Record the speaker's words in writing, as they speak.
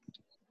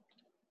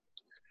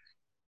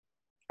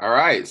All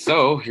right,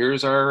 so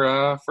here's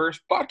our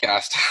first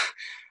podcast.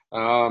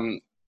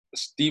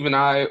 Steve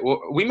and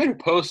we made a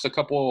post a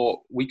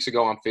couple weeks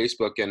ago on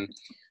Facebook, and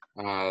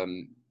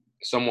um,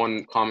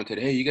 someone commented,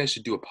 "Hey, you guys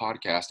should do a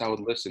podcast. I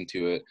would listen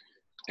to it."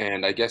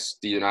 And I guess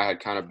Steve and I had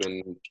kind of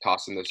been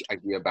tossing this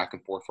idea back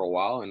and forth for a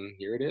while, and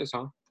here it is,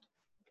 huh?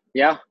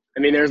 Yeah, I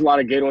mean, there's a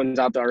lot of good ones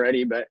out there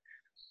already, but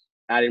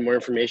adding more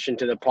information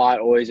to the pot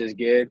always is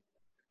good.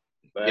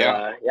 But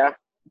Yeah, yeah,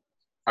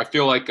 I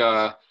feel like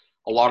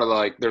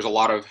there's a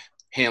lot of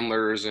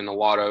handlers and a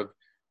lot of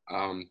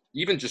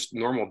even just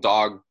normal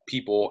dog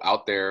people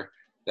out there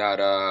that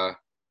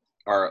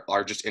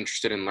are just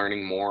interested in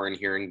learning more and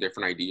hearing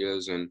different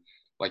ideas. And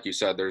like you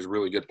said, there's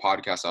really good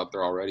podcasts out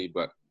there already,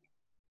 but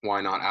why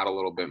not add a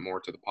little bit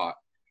more to the pot?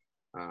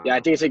 yeah,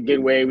 I think it's a good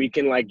way we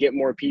can get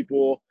more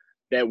people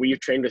that we've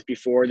trained with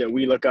before that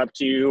we look up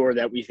to or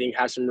that we think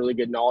has some really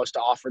good knowledge to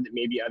offer that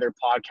maybe other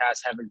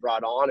podcasts haven't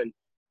brought on, and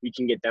we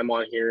can get them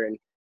on here and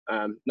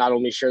not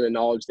only share the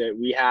knowledge that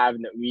we have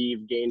and that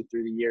we've gained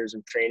through the years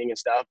of training and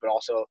stuff, but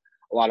also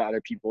a lot of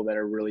other people that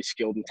are really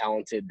skilled and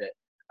talented that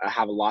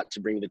have a lot to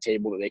bring to the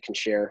table that they can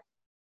share.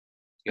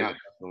 Yeah,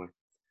 definitely.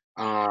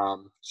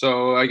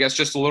 So I guess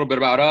just a little bit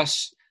about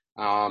us.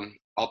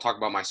 I'll talk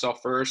about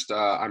myself first.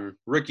 I'm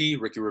Ricky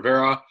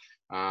Rivera.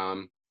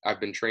 I've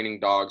been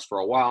training dogs for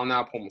a while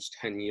now, almost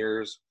 10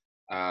 years.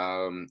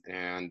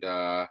 And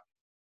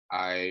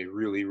I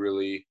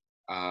really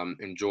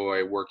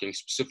enjoy working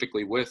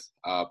specifically with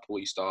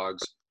police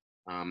dogs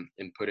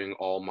and putting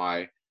all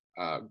my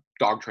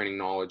dog training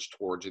knowledge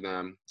towards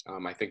them.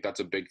 I think that's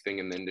a big thing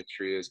in the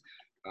industry is,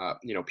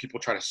 people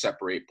try to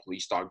separate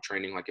police dog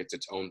training like it's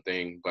its own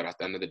thing, but at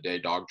the end of the day,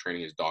 dog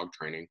training is dog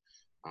training.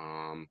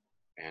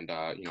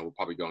 We'll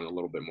probably go in a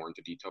little bit more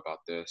into detail about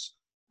this.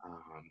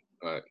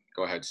 But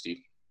go ahead, Steve.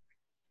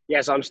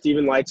 Yeah, so I'm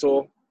Steven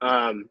Leitzel.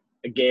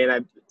 Again,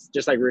 I've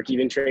just like Ricky,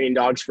 been training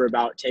dogs for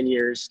about 10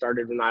 years.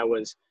 Started when I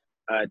was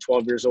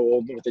 12 years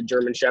old with a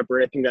German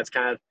Shepherd. I think that's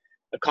kind of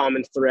a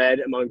common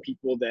thread among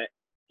people that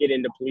get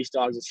into police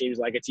dogs. It seems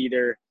like it's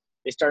either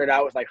they started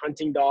out with like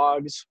hunting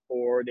dogs,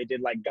 or they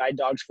did like guide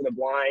dogs for the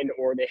blind,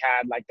 or they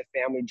had like the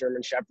family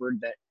German Shepherd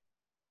that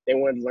they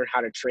wanted to learn how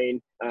to train.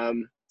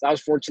 So I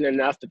was fortunate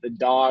enough that the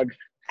dog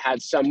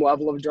had some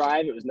level of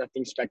drive. It was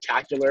nothing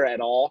spectacular at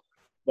all,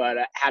 but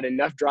had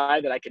enough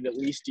drive that I could at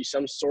least do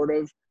some sort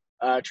of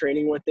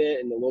training with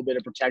it and a little bit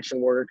of protection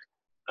work.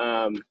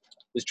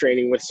 Was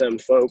training with some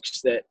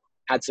folks that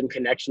had some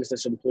connections to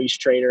some police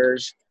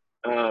trainers.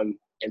 And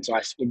so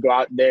I would go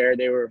out there.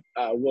 They were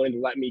willing to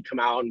let me come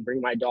out and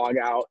bring my dog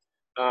out,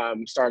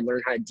 started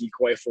learning how to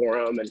decoy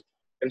for them.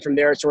 And from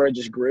there, it sort of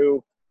just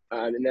grew.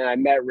 And then I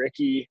met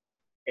Ricky,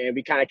 and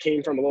we kind of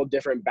came from a little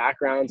different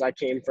backgrounds. I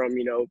came from,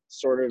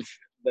 sort of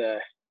the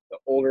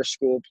older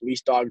school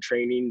police dog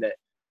training that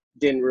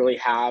didn't really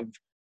have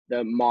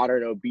the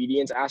modern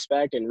obedience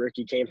aspect. And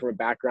Ricky came from a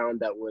background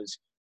that was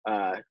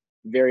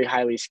very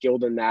highly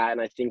skilled in that.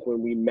 And I think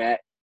when we met,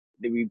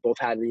 that we both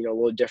had, a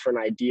little different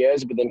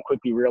ideas, but then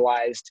quickly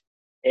realized,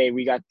 hey,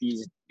 we got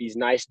these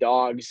nice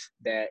dogs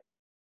that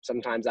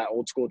sometimes that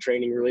old school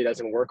training really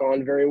doesn't work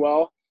on very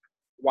well.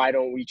 Why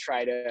don't we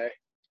try to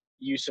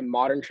use some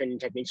modern training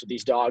techniques with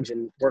these dogs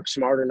and work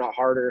smarter, not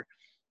harder?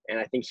 And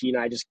I think he and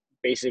I just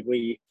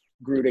basically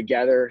grew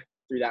together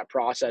through that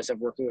process of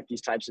working with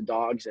these types of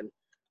dogs. And,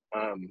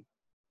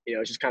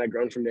 it's just kind of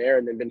grown from there,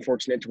 and then been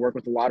fortunate to work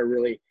with a lot of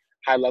really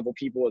high level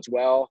people as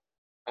well.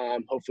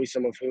 Hopefully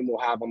some of whom we'll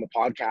have on the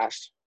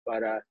podcast.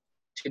 But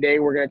today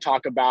we're going to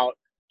talk about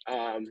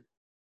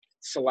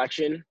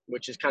selection,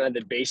 which is kind of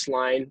the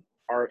baseline,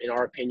 in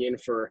our opinion,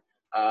 for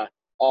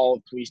all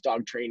of police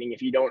dog training.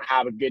 If you don't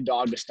have a good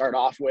dog to start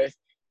off with,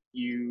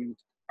 you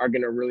are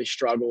going to really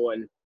struggle,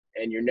 and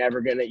you're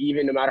never going to,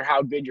 even no matter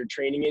how good your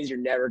training is, you're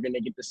never going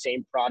to get the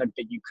same product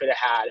that you could have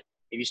had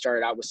if you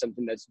started out with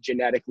something that's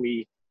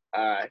genetically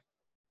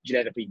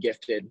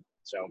gifted.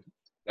 So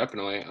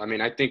Definitely. I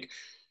mean, I think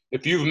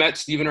if you've met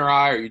Steven or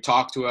I, or you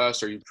talk to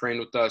us, or you've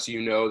trained with us,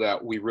 you know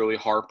that we really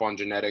harp on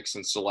genetics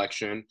and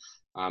selection.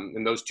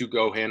 And those two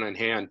go hand in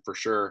hand for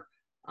sure.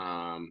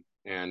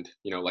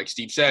 Like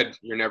Steve said,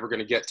 you're never going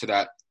to get to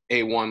that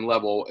A1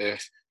 level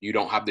if you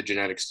don't have the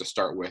genetics to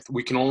start with.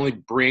 We can only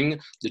bring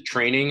the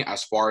training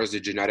as far as the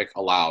genetic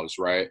allows,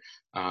 right?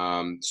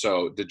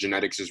 So the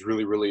genetics is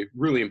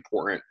really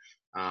important.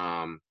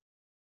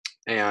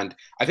 And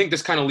I think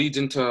this kind of leads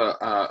into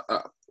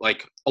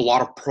like a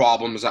lot of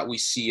problems that we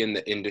see in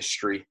the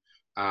industry.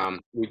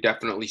 We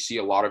definitely see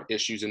a lot of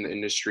issues in the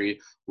industry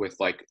with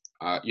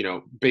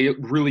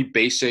really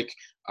basic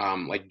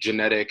like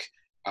genetic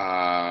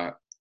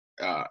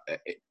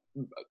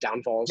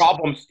downfalls.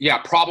 Problems. Yeah,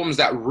 problems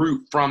that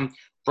root from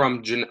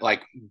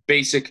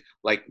basic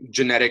like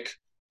genetic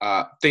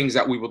things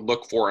that we would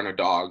look for in a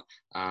dog.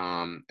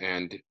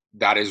 And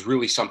that is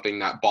really something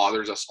that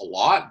bothers us a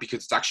lot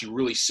because it's actually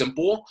really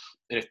simple.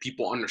 And if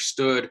people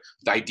understood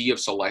the idea of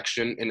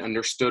selection and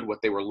understood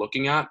what they were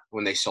looking at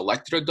when they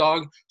selected a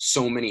dog,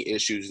 so many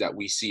issues that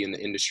we see in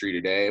the industry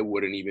today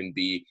wouldn't even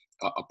be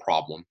a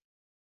problem.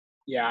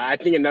 Yeah, I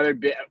think another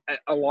bit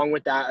along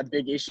with that, a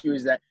big issue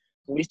is that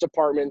police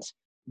departments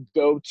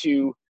go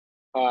to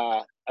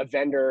a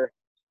vendor,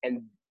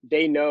 and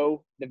the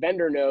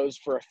vendor knows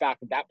for a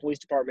fact that that police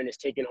department is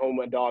taking home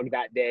a dog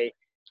that day,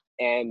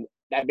 and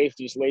that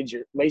basically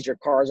just lays your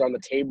cards on the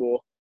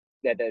table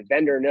that the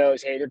vendor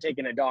knows, hey, they're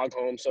taking a dog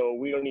home, so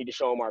we don't need to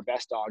show them our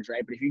best dogs,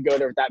 right? But if you go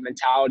there with that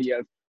mentality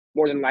of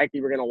more than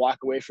likely we're going to walk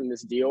away from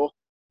this deal,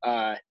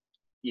 uh,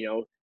 you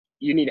know,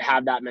 you need to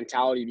have that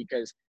mentality,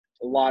 because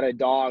a lot of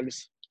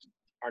dogs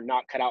are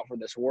not cut out for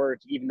this work,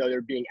 even though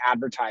they're being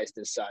advertised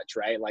as such,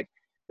 right? Like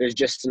there's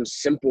just some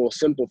simple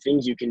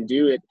things you can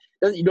do.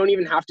 You don't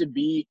even have to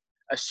be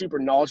a super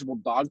knowledgeable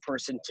dog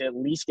person to at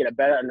least get a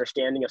better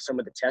understanding of some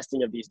of the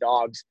testing of these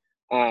dogs.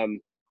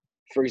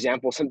 For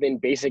example, something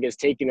basic is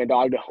taking a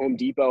dog to Home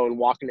Depot and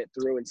walking it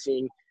through and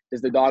seeing,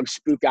 does the dog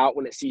spook out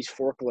when it sees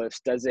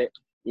forklifts? Does it,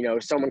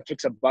 someone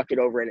kicks a bucket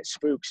over and it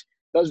spooks?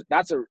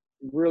 That's a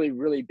really,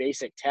 really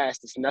basic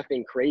test. It's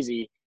nothing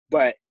crazy,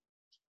 but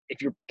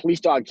if your police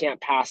dog can't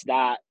pass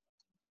that,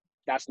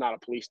 that's not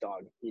a police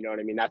dog. You know what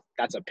I mean?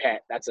 That's a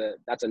pet. That's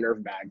a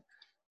nerve bag.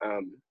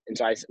 And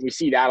so we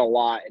see that a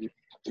lot. And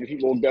when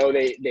people go,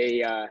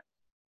 the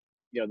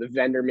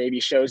vendor maybe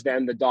shows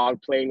them the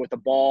dog playing with the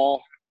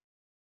ball.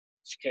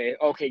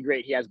 Okay,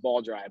 great. He has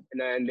ball drive.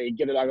 And then they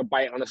give the dog a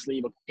bite on the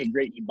sleeve. Okay,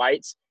 great. He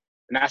bites.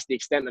 And that's the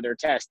extent of their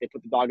test. They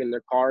put the dog in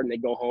their car and they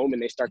go home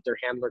and they start their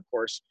handler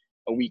course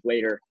a week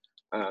later.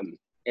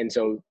 And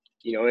so,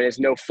 and it's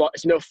no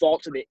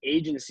fault to the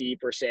agency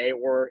per se,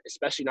 or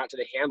especially not to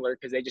the handler,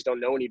 because they just don't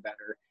know any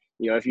better.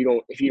 If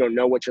you don't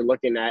know what you're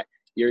looking at,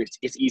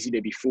 it's easy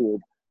to be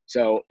fooled.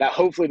 So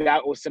hopefully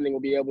that was something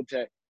we'll be able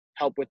to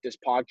help with this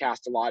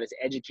podcast a lot, is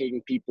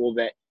educating people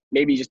that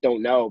maybe just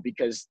don't know,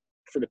 because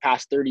for the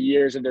past 30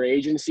 years of their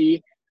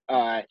agency,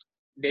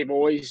 they've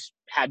always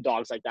had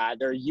dogs like that.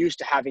 They're used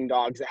to having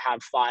dogs that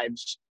have 5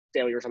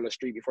 failures on the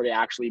street before they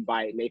actually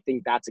bite, and they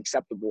think that's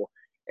acceptable.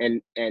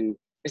 And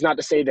it's not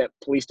to say that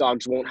police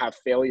dogs won't have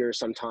failures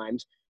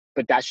sometimes,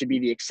 but that should be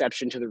the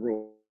exception to the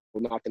rule,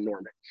 not the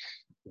norm.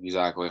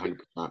 Exactly,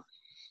 100%.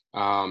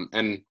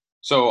 And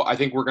so I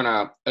think we're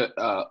going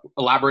to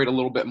elaborate a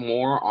little bit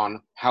more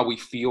on how we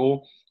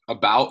feel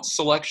about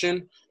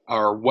selection,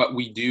 or what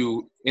we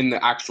do in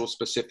the actual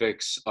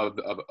specifics of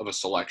a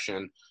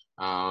selection.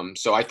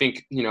 So I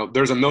think,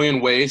 there's a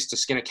million ways to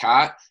skin a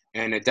cat,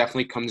 and it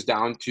definitely comes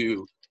down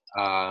to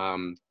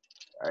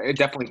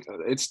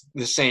it's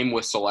the same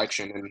with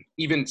selection. And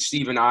even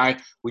Steve and I,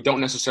 we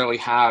don't necessarily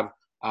have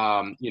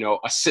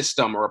a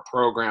system or a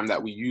program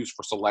that we use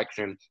for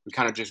selection. We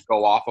kind of just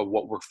go off of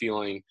what we're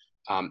feeling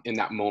in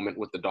that moment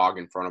with the dog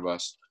in front of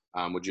us.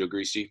 Would you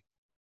agree, Steve?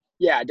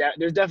 Yeah,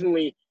 there's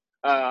definitely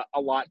a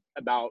lot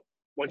about,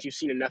 once you've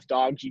seen enough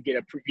dogs,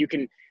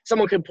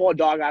 someone can pull a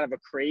dog out of a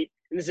crate,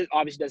 and this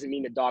obviously doesn't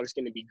mean the dog's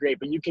going to be great,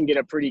 but you can get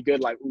a pretty good,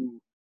 like, ooh,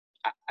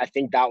 I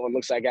think that one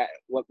looks like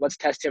let's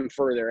test him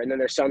further. And then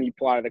there's some you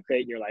pull out of the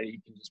crate and you're like, you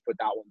can just put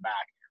that one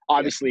back.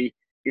 Obviously,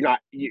 you're not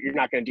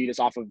going to do this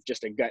off of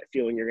just a gut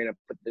feeling. You're going to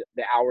put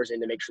the hours in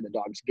to make sure the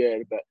dog's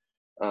good. But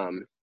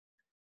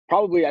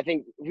probably, I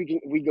think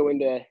we go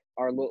into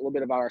our little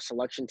bit about our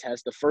selection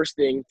test. The first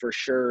thing for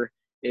sure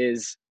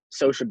is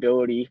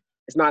sociability.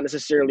 It's not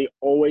necessarily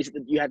always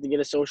that you have to get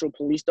a social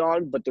police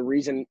dog, but the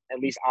reason, at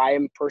least I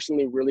am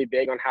personally really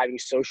big on having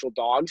social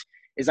dogs,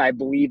 is I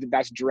believe that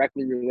that's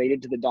directly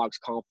related to the dog's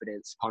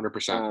confidence.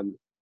 100%.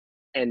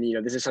 And,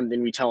 this is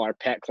something we tell our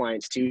pet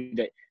clients too,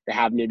 that they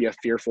have maybe a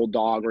fearful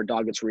dog or a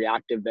dog that's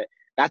reactive,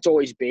 that's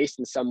always based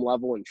in some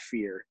level in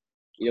fear.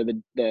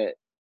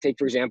 Take,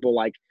 for example,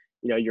 like,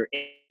 your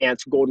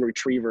aunt's golden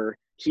retriever,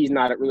 he's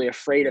not really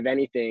afraid of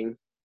anything,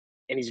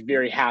 and he's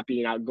very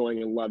happy and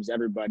outgoing and loves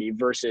everybody,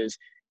 versus,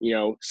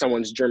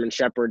 someone's German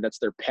Shepherd that's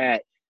their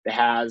pet that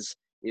has,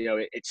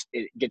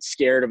 it gets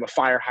scared of a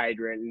fire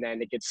hydrant, and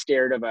then it gets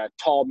scared of a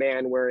tall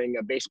man wearing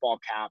a baseball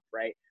cap,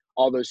 right?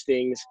 All those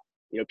things,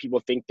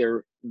 people think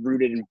they're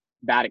rooted in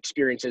bad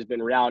experiences, but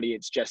in reality,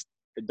 it's just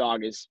the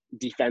dog is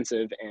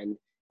defensive and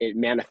it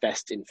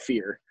manifests in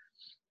fear.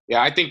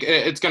 Yeah, I think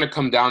it's going to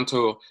come down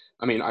to,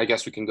 I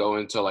guess we can go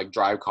into like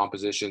drive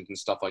compositions and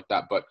stuff like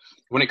that. But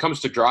when it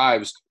comes to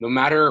drives, no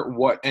matter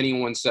what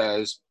anyone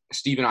says,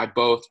 Steve and I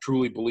both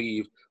truly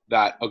believe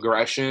that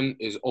aggression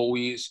is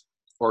always,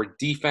 or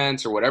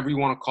defense, or whatever you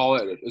want to call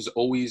it, is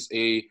always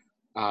a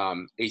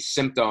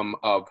symptom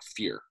of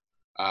fear.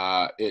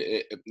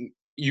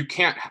 You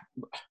can't.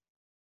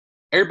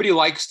 Everybody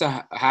likes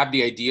to have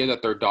the idea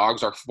that their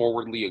dogs are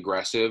forwardly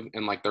aggressive,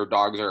 and like their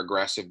dogs are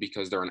aggressive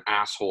because they're an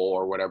asshole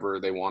or whatever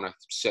they want to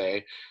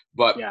say.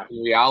 But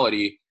in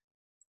reality,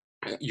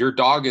 your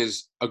dog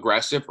is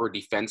aggressive or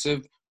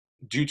defensive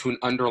due to an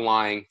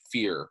underlying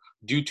fear,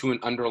 due to an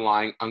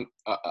underlying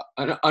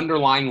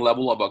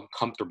level of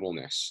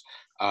uncomfortableness.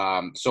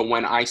 So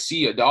when I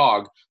see a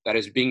dog that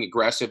is being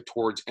aggressive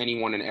towards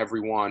anyone and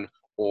everyone,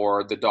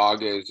 or the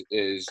dog is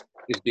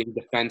being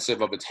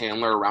defensive of its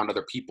handler around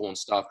other people and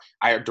stuff,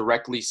 I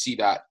directly see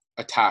that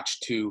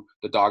attached to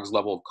the dog's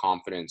level of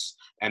confidence.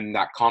 And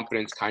that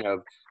confidence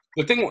the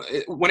thing,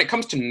 when it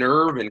comes to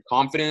nerve and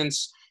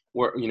confidence,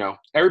 where, you know,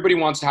 everybody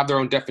wants to have their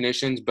own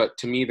definitions, but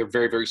to me, they're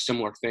very, very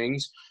similar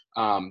things.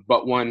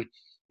 But when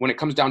it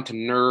comes down to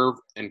nerve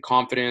and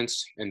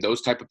confidence and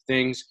those type of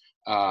things,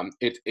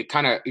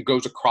 it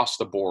goes across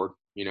the board.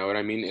 You know what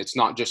I mean? It's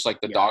not just like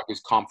the dog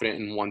is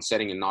confident in one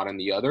setting and not in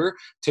the other.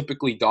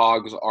 Typically,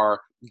 dogs are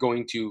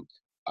going to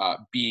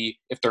be,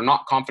 if they're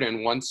not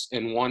confident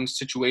in one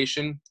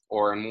situation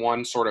or in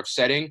one sort of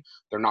setting,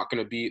 they're not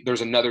going to be,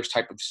 there's another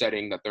type of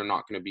setting that they're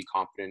not going to be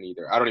confident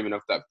either. I don't even know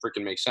if that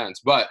freaking makes sense,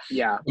 but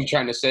Yeah. what I'm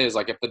trying to say is,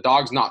 like, if the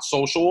dog's not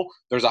social,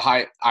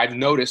 I've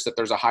noticed that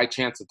there's a high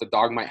chance that the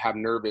dog might have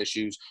nerve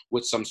issues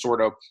with some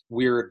sort of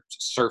weird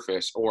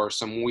surface or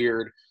some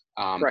weird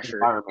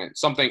environment,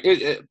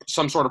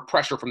 some sort of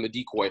pressure from the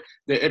decoy.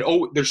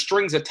 There's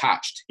strings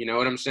attached. You know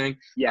what I'm saying?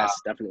 Yes,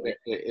 definitely.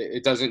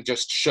 It doesn't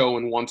just show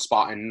in one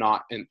spot and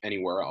not in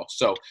anywhere else.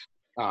 So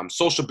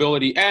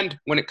sociability, and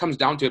when it comes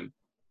down to it,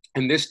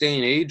 in this day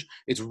and age,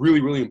 it's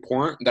really, really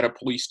important that a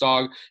police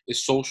dog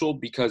is social,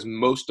 because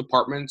most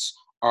departments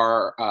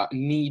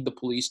need the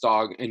police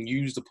dog and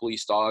use the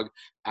police dog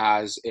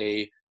as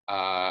a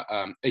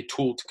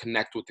tool to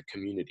connect with the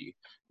community.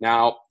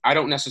 Now, I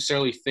don't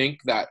necessarily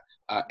think that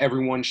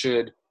everyone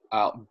should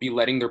be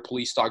letting their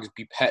police dogs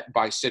be pet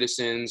by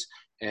citizens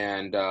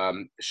and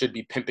should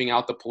be pimping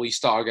out the police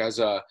dog as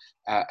a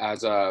I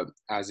don't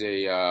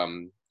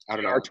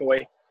know, PR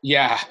toy.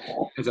 Yeah,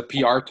 as a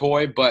PR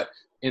toy. But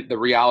the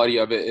reality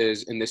of it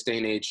is, in this day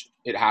and age,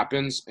 it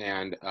happens,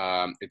 and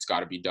it's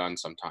got to be done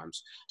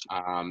sometimes.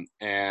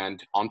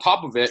 And on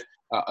top of it,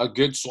 a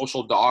good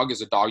social dog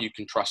is a dog you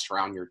can trust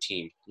around your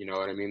team. You know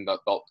what I mean?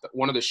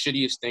 One of the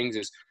shittiest things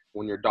is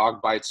when your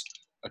dog bites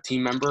a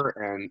team member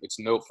and it's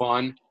no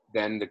fun.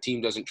 Then the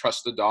team doesn't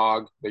trust the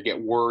dog. They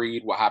get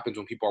worried. What happens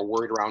when people are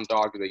worried around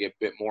dogs? They get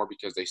bit more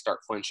because they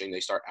start flinching.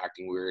 They start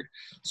acting weird.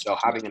 So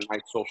having a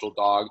nice social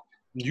dog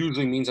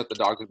usually means that the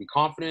dog will be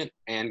confident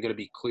and going to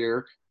be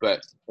clear,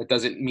 but it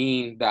doesn't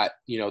mean that,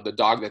 you know, the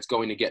dog that's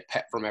going to get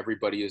pet from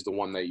everybody is the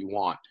one that you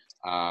want.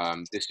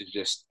 This is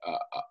just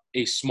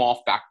a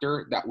small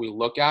factor that we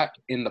look at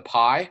in the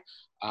pie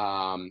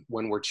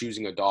when we're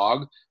choosing a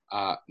dog.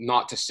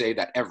 Not to say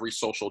that every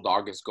social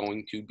dog is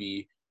going to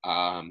be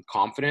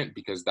confident,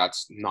 because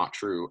that's not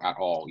true at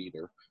all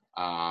either.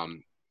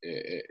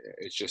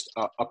 It's just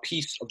a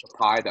piece of the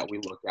pie that we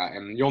look at.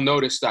 And you'll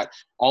notice that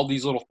all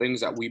these little things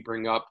that we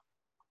bring up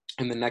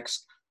in the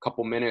next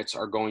couple minutes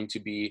are going to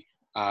be,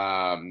 they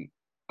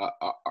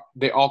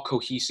all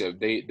cohesive.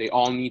 They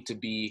all need to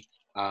be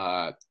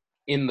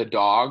in the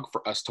dog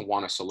for us to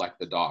want to select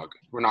the dog.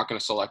 We're not going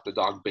to select the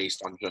dog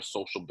based on just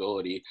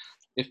sociability.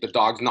 If the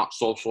dog's not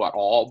social at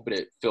all, but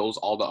it fills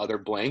all the other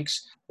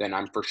blanks, then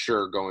I'm for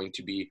sure going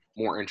to be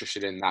more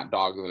interested in that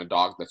dog than a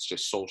dog that's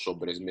just social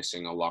but is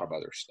missing a lot of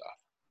other stuff.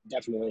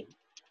 Definitely.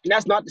 And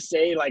that's not to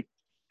say, like,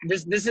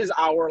 this is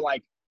our,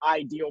 like,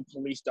 ideal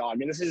police dog.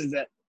 And this is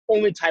the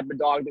only type of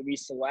dog that we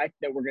select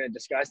that we're going to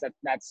discuss.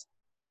 That's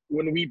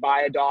when we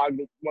buy a dog,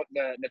 what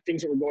the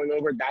things that we're going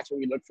over, that's what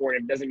we look for. And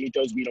if it doesn't meet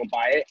those, we don't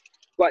buy it.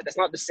 But that's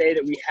not to say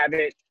that we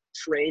haven't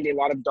trained a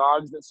lot of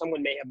dogs that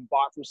someone may have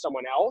bought from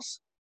someone else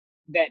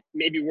that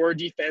maybe were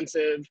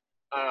defensive,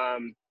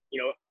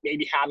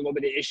 maybe had a little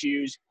bit of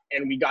issues,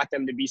 and we got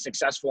them to be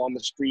successful on the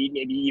street,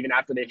 maybe even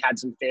after they've had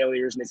some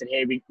failures, and they said,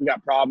 hey, we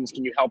got problems,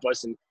 can you help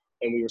us? And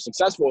we were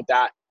successful with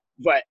that.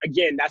 But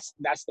again, that's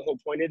the whole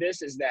point of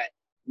this, is that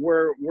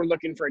we're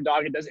looking for a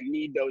dog that doesn't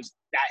need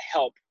that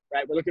help,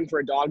 right? We're looking for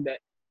a dog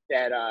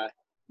that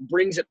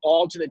brings it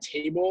all to the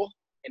table,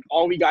 and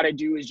all we got to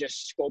do is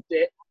just sculpt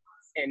it.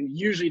 And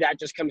usually that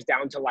just comes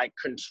down to, like,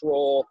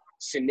 control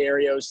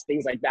scenarios,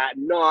 things like that,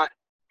 not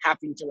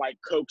having to, like,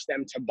 coax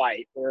them to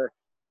bite or,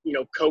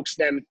 coax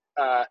them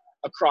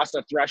across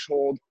a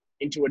threshold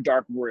into a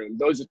dark room.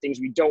 Those are things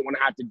we don't want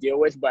to have to deal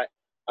with. But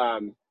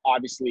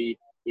obviously,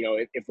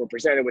 if we're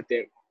presented with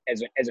it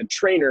as a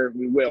trainer,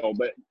 we will.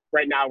 But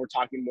right now we're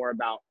talking more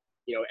about,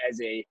 as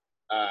a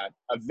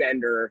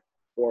vendor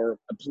or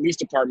a police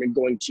department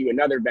going to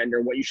another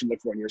vendor, what you should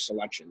look for in your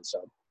selection.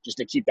 So just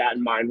to keep that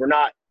in mind, we're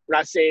not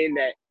saying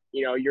that,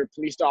 your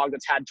police dog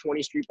that's had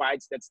 20 street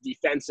bites, that's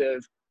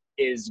defensive,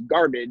 is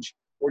garbage.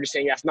 We're just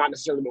saying that's not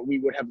necessarily what we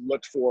would have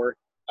looked for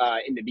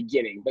in the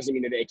beginning. Doesn't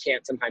mean that they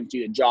can't sometimes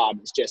do the job.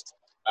 It's just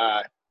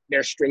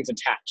their strings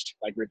attached,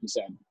 like Ricky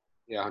said.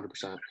 Yeah,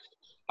 100%.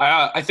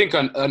 I think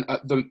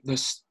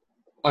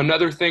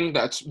another thing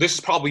this is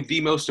probably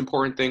the most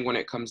important thing when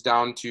it comes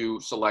down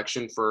to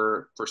selection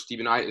for Steve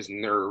and I is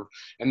nerve.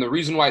 And the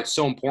reason why it's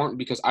so important,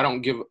 because I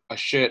don't give a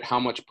shit how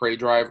much prey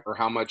drive or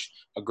how much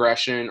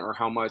aggression or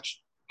how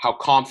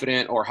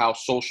confident or how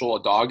social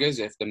a dog is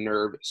if the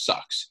nerve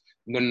sucks.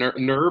 The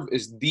nerve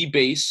is the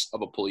base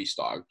of a police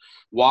dog.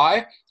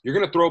 Why? You're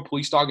going to throw a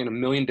police dog in a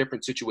million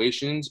different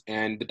situations,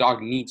 and the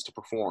dog needs to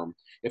perform.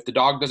 If the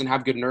dog doesn't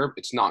have good nerve,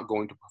 it's not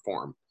going to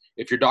perform.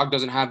 If your dog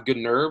doesn't have good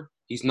nerve,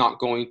 he's not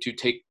going to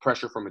take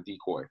pressure from a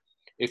decoy.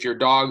 If your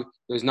dog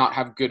does not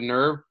have good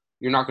nerve,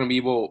 you're not going to be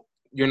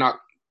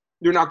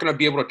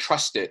able to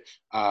trust it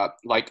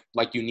like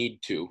you need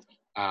to.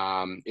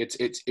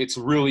 It's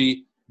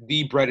really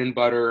the bread and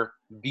butter,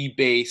 the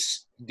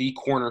base, the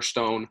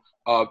cornerstone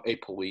of a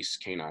police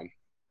canine.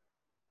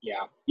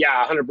 Yeah,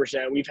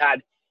 100%. We've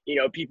had,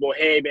 people,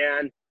 hey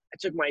man, I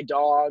took my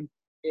dog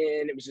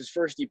in, it was his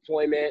first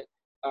deployment,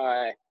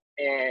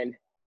 and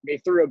they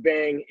threw a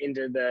bang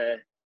into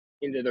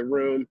the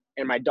room,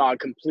 and my dog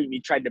completely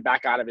tried to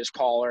back out of his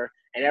collar.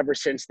 And ever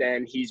since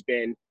then, he's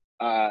been,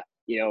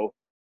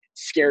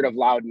 scared of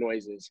loud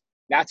noises.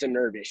 That's a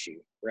nerve issue,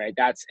 right?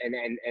 That's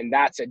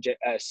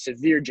a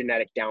severe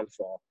genetic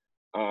downfall.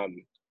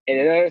 And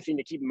another thing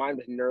to keep in mind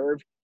with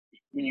nerve,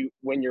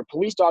 when your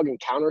police dog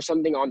encounters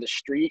something on the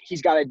street,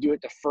 he's got to do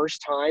it the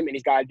first time, and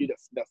he's got to do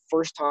the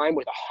first time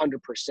with 100%.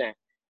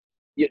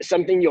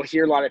 Something you'll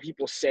hear a lot of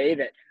people say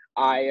that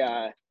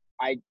I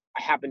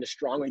happen to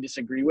strongly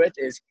disagree with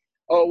is,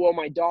 oh, well,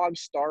 my dog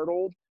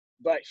startled,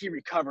 but he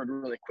recovered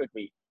really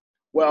quickly.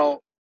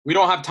 Well, we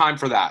don't have time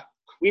for that.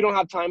 We don't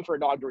have time for a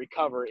dog to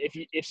recover.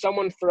 If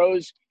someone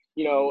throws,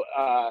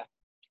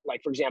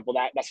 like for example,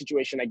 that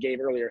situation I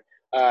gave earlier,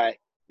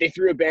 they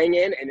threw a bang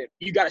in, and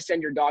you got to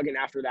send your dog in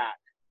after that.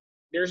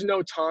 There's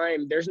no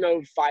time. There's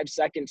no 5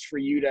 seconds for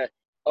you to,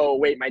 oh,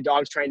 wait, my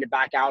dog's trying to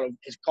back out of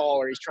his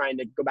collar. He's trying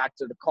to go back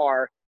to the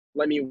car.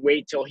 Let me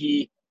wait till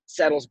he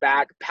settles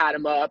back, pat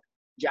him up,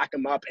 jack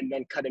him up, and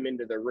then cut him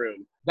into the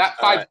room. That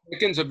 5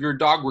 seconds of your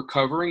dog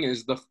recovering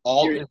is the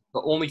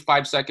only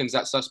 5 seconds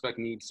that suspect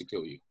needs to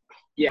kill you.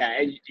 Yeah,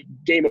 and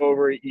game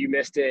over. You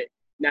missed it.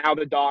 Now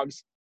the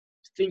dog's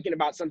thinking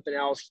about something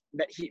else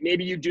that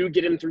maybe you do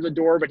get him through the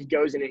door, but he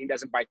goes in and he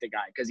doesn't bite the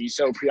guy because he's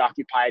so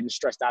preoccupied and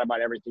stressed out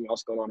about everything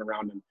else going on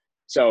around him.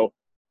 So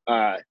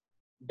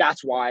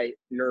that's why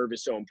nerve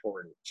is so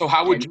important. So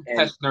how would you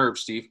test nerve,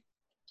 Steve?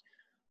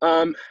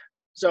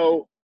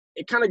 So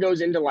it kind of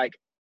goes into like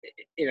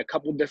in a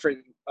couple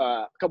different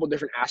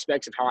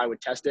aspects of how I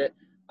would test it.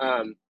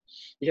 Because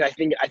I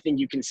think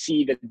you can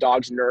see the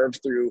dog's nerve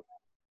through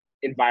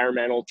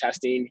environmental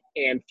testing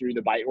and through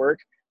the bite work.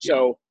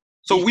 So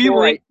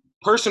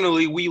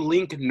personally, we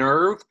link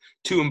nerve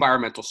to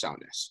environmental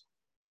soundness.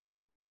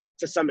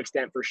 To some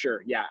extent, for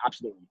sure. Yeah,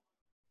 absolutely.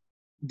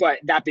 But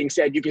that being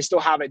said, you can still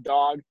have a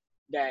dog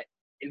that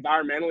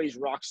environmentally is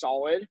rock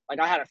solid. Like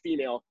I had a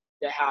female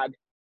that had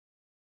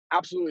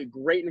absolutely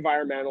great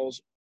environmentals,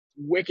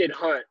 wicked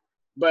hunt,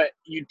 but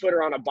you'd put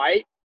her on a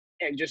bite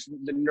and just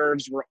the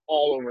nerves were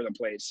all over the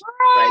place,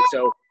 right?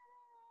 So,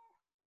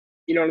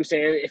 you know what I'm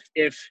saying?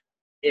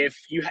 If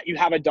you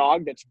have a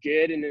dog that's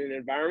good in an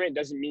environment, it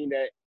doesn't mean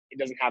that it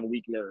doesn't have a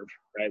weak nerve,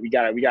 right? We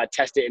gotta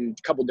test it in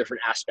a couple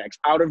different aspects,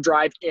 out of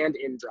drive and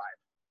in drive,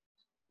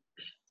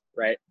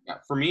 right? Yeah,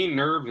 for me,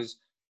 nerve is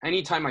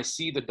anytime I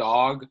see the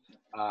dog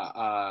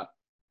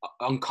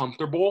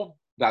uncomfortable,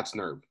 that's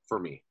nerve for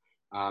me.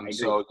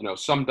 So,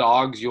 some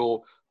dogs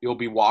you'll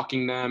be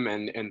walking them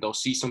and they'll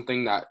see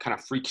something that kind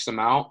of freaks them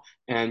out,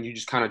 and you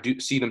just kind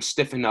of see them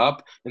stiffen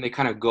up and they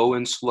kind of go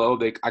in slow.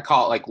 I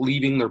call it like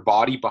leaving their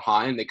body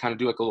behind. They kind of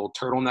do like a little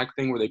turtleneck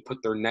thing where they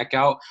put their neck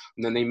out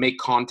and then they make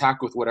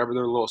contact with whatever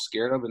they're a little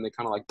scared of, and they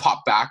kind of like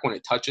pop back when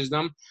it touches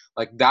them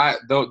like that.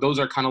 Those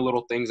are kind of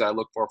little things that I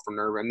look for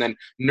nerve. And then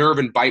nerve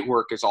and bite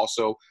work is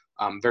also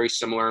very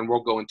similar, and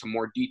we'll go into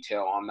more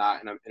detail on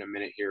that in a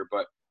minute here.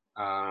 But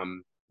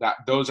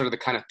those are the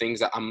kind of things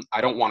that I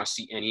don't want to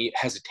see any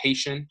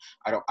hesitation.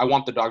 I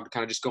want the dog to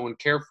kind of just go in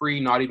carefree,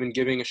 not even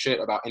giving a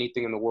shit about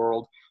anything in the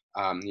world.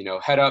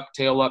 Head up,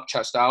 tail up,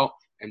 chest out,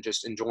 and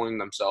just enjoying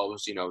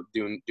themselves.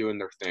 Doing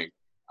their thing.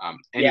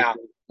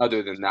 Anything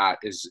other than that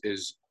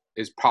is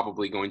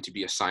probably going to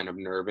be a sign of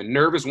nerve. And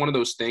nerve is one of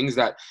those things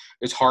that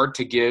is hard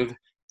to give.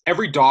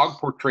 Every dog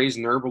portrays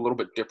nerve a little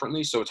bit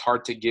differently, so it's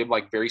hard to give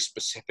like very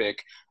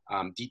specific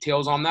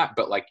details on that.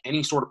 But like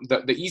any sort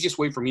of the easiest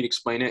way for me to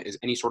explain it is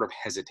any sort of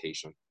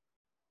hesitation.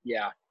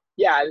 Yeah.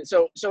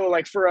 So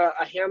like for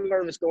a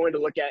handler that's going to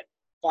look at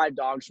 5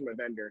 dogs from a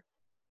vendor,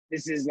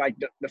 this is like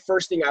the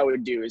first thing I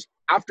would do is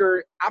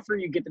after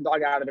you get the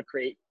dog out of the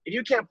crate, if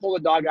you can't pull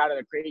the dog out of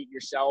the crate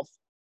yourself,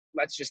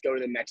 let's just go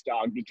to the next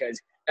dog, because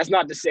that's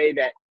not to say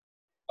that,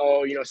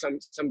 oh,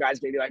 some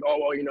guys may be like, oh,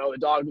 well, the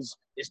dog is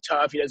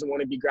tough. He doesn't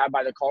want to be grabbed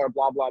by the collar,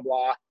 blah, blah,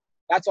 blah.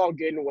 That's all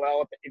good and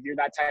well if you're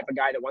that type of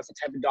guy that wants to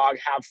type of dog,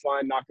 have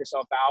fun, knock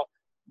yourself out.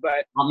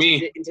 But not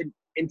me.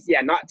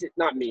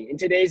 Not me. In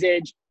today's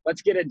age,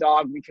 let's get a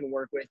dog we can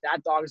work with.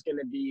 That dog is going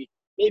to be,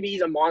 maybe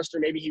he's a monster.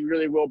 Maybe he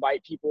really will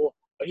bite people,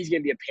 but he's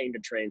going to be a pain to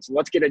train. So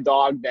let's get a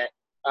dog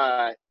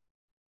that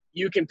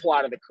you can pull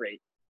out of the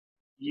crate.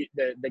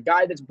 The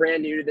guy that's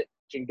brand new that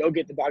can go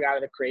get the dog out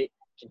of the crate,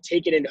 can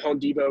take it into Home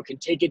Depot, can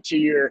take it to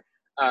your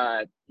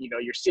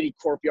city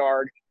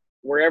courtyard,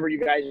 wherever you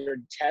guys are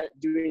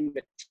doing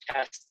the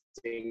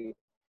testing.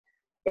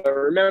 But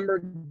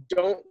remember,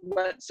 don't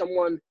let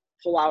someone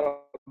pull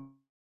out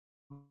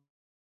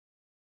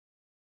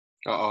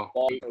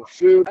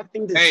food,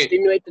 nothing to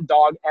stimulate the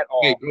dog at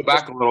all. Hey, go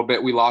back a little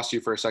bit. We lost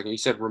you for a second. You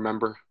said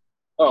remember.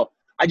 Oh,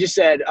 I just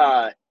said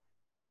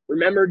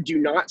remember, do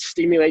not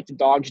stimulate the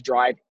dog's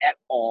drive at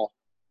all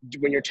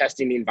when you're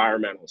testing the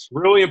environmentals.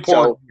 Really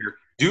important here.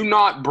 Do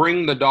not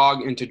bring the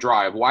dog into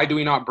drive. Why do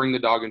we not bring the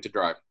dog into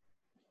drive?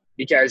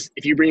 because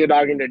if you bring the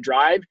dog into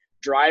drive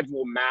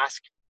will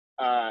mask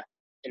an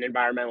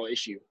environmental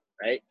issue,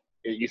 right?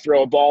 You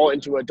throw a ball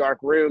into a dark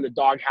room, the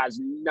dog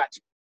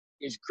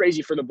is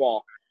crazy for the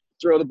ball.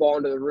 Throw the ball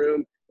into the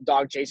room, the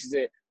dog chases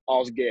it,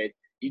 all's good.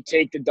 You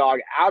take the dog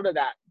out of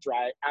that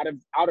drive, out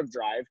of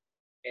drive,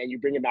 and you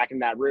bring him back in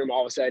that room.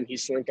 All of a sudden,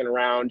 he's slinking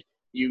around.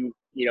 You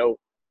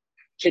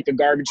kick a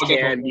garbage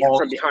can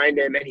from behind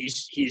him, and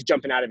he's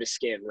jumping out of his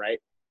skin, right?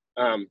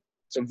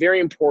 So very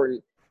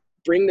important.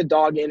 Bring the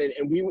dog in,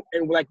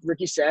 and like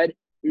Ricky said,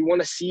 we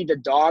want to see the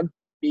dog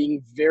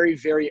being very,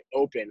 very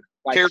open.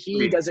 Like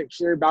he doesn't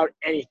care about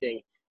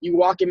anything. You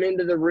walk him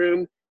into the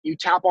room, you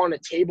tap on a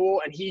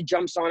table, and he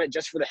jumps on it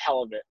just for the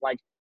hell of it. Like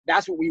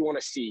that's what we want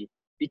to see,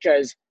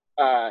 because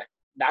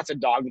that's a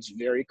dog that's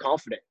very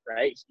confident,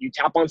 right? You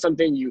tap on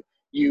something,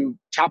 you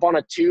tap on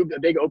a tube, a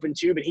big open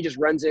tube, and he just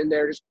runs in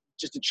there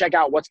just to check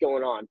out what's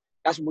going on.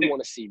 That's what we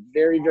want to see.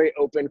 Very, very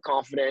open,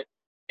 confident,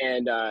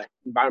 and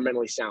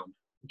environmentally sound.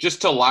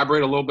 Just to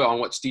elaborate a little bit on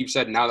what Steve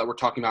said, now that we're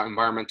talking about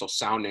environmental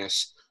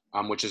soundness,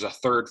 which is a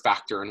third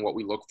factor in what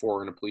we look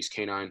for in a police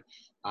canine.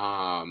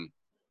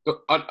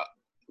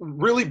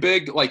 Really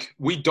big, like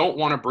we don't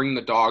want to bring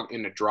the dog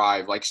in a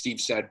drive. Like Steve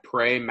said,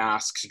 prey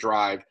masks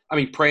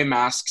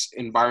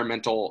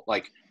environmental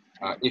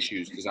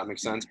issues. Does that make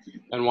sense?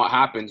 And what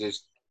happens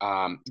is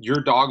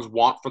your dog's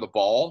want for the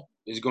ball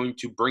is going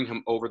to bring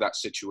him over that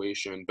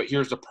situation. But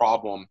here's the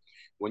problem.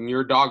 When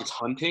your dog's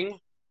hunting,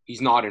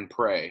 he's not in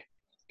prey.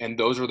 And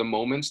those are the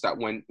moments that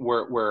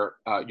where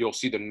you'll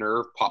see the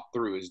nerve pop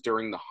through is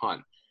during the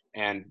hunt.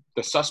 And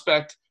the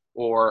suspect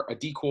or a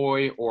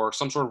decoy or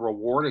some sort of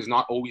reward is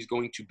not always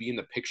going to be in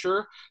the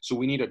picture. So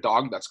we need a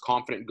dog that's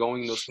confident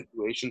going in those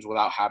situations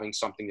without having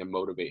something to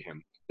motivate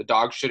him. The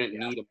dog shouldn't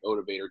need a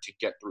motivator to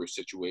get through a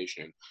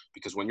situation,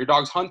 because when your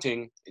dog's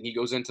hunting and he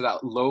goes into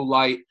that low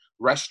light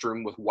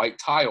restroom with white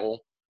tile,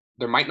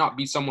 there might not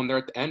be someone there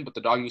at the end, but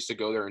the dog needs to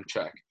go there and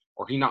check.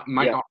 Or he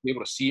might not be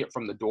able to see it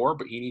from the door,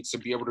 but he needs to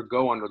be able to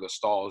go under the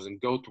stalls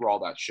and go through all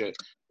that shit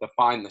to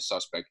find the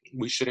suspect.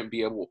 We shouldn't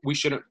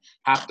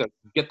have to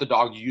get the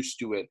dog used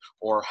to it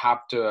or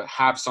have to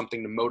have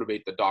something to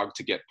motivate the dog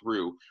to get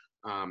through.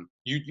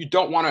 You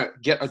don't want to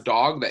get a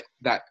dog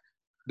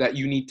that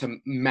you need to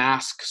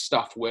mask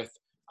stuff with,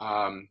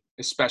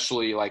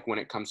 especially like when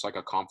it comes to like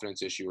a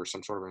confidence issue or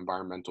some sort of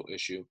environmental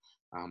issue.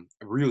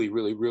 Really,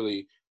 really,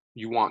 really,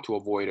 you want to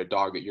avoid a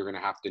dog that you're going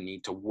to have to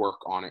need to work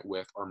on it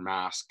with or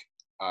mask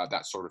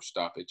that sort of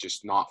stuff. It's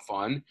just not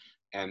fun.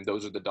 And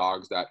those are the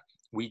dogs that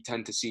we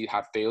tend to see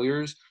have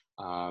failures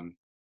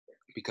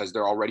because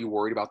they're already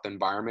worried about the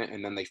environment,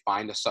 and then they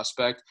find a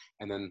suspect,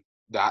 and then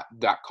that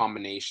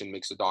combination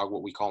makes the dog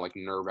what we call like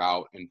nerve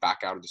out and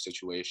back out of the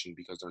situation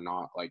because they're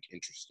not like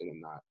interested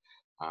in that.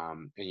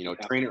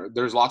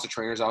 There's lots of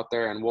trainers out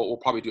there, and we'll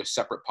probably do a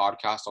separate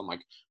podcast on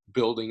like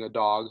building a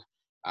dog.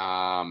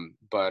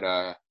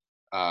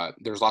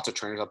 There's lots of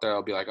trainers out there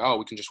that'll be like, oh,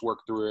 we can just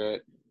work through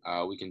it.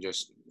 We can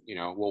just,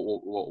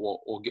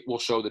 we'll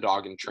show the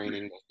dog in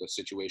training the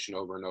situation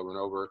over and over and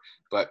over.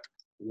 But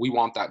we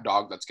want that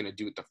dog that's going to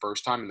do it the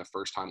first time and the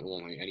first time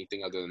only.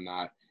 Anything other than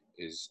that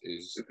is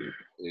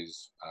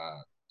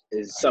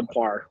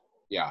subpar.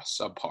 Yeah,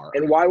 subpar.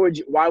 And why would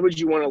you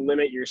want to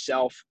limit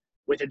yourself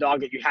with a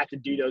dog that you have to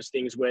do those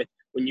things with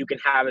when you can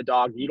have a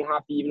dog you don't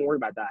have to even worry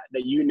about that?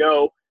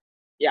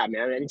 Yeah,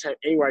 man. Anytime,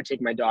 anywhere I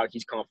take my dog,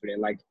 he's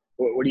confident. Like,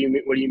 what do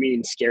you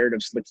mean scared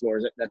of slick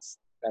floors? That's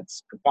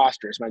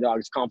preposterous. My dog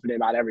is confident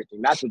about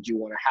everything. That's what you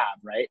want to have,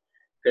 right?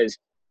 Because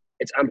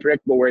it's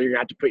unpredictable where you're gonna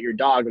have to put your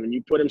dog, and when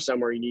you put him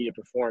somewhere, you need to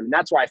perform. And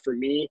that's why, for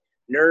me,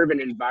 nerve and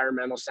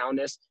environmental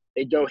soundness,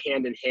 they go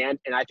hand in hand,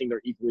 and I think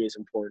they're equally as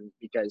important,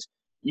 because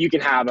you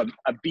can have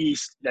a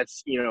beast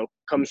that's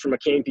comes from a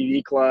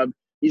KMPV club.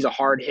 He's a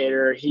hard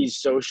hitter. He's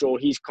social.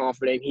 He's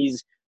confident.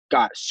 He's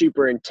got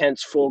super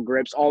intense full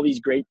grips. All these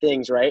great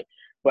things, right?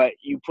 But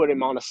you put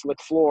him on a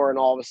slick floor, and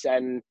all of a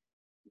sudden,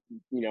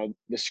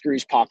 the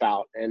screws pop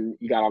out, and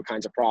you got all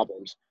kinds of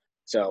problems.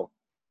 So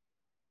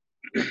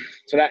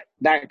that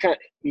kind of,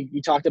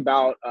 we talked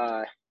about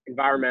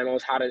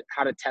environmentals, how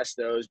to test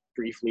those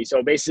briefly.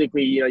 So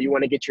basically, you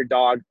want to get your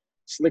dog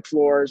slick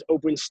floors,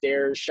 open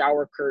stairs,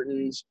 shower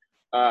curtains,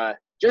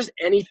 just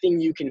anything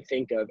you can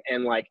think of,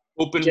 and like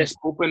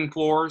open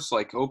floors,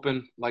 like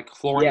open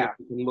flooring that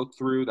you can look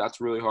through.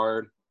 That's really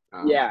hard.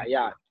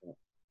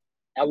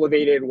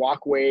 Elevated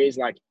walkways,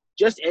 like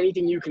just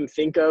anything you can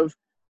think of.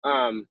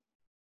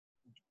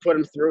 Put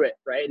them through it,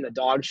 right? And the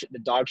dog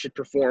should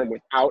perform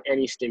without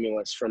any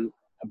stimulus from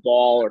a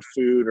ball or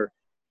food. Or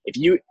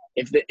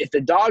if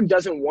the dog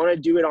doesn't want to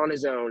do it on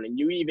his own, and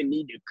you even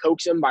need to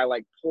coax him by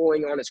like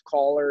pulling on his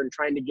collar and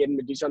trying to get him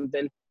to do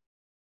something,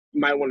 you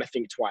might want to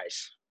think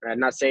twice. Right? I'm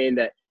not saying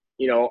that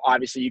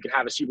obviously you can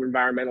have a super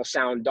environmental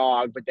sound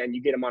dog, but then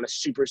you get him on a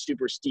super,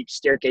 super steep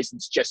staircase.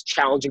 It's just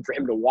challenging for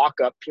him to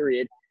walk up,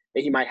 period,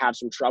 that he might have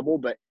some trouble.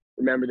 But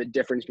remember the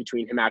difference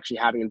between him actually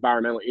having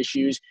environmental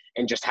issues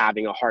and just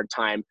having a hard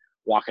time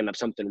walking up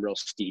something real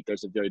steep.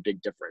 There's a very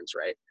big difference,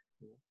 right?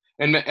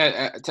 And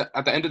at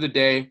the end of the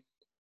day,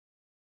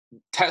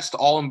 test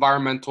all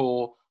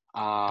environmental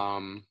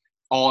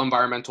all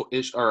environmental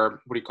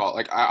or what do you call it?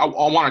 Like I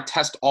want to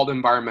test all the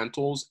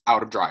environmentals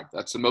out of drive.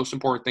 That's the most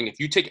important thing. If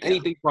you take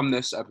anything from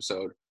this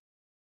episode,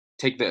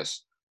 take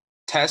this: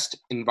 test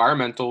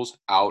environmentals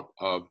out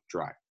of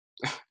drive.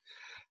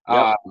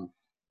 Yep.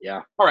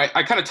 Yeah. All right,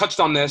 I kind of touched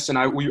on this, and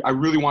I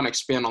really want to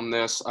expand on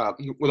this.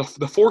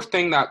 The fourth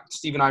thing that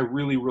Steve and I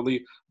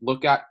really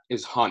look at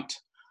is hunt.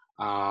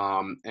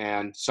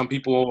 And some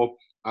people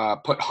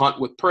put hunt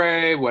with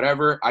prey,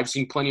 whatever. I've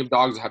seen plenty of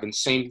dogs that have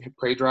insane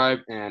prey drive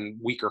and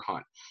weaker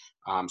hunt.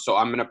 So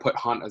I'm going to put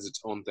hunt as its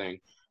own thing.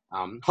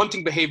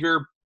 Hunting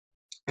behavior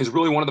is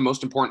really one of the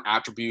most important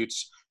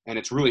attributes, and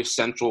it's really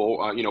essential,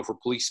 for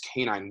police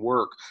canine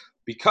work,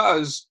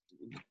 because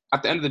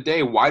at the end of the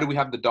day, why do we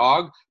have the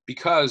dog?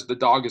 Because the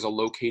dog is a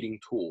locating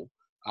tool.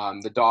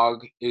 The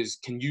dog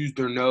can use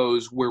their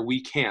nose where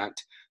we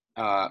can't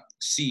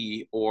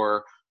see,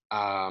 or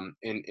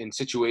in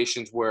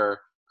situations where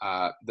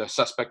the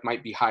suspect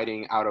might be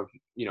hiding out of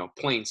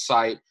plain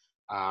sight,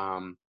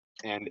 and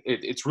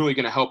it's really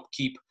going to help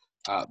keep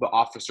the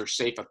officer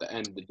safe at the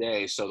end of the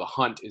day. So the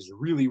hunt is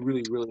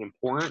really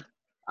important,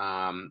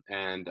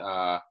 and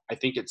I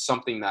think it's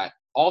something that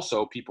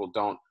also people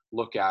don't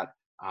look at.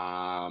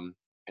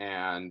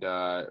 And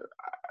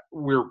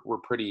we're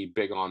pretty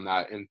big on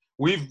that, and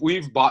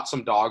we've bought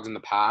some dogs in the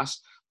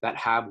past that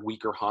have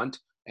weaker hunt,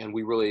 and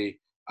we really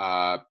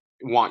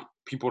want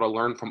people to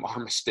learn from our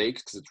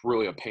mistakes, because it's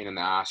really a pain in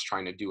the ass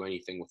trying to do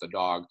anything with a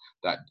dog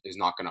that is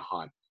not going to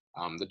hunt.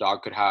 The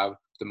dog could have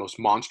the most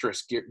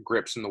monstrous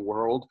grips in the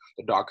world.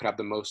 The dog could have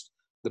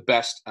the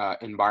best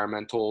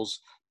environmentals,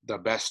 the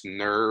best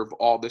nerve,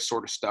 all this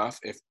sort of stuff.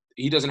 If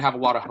he doesn't have a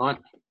lot of hunt,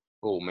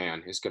 oh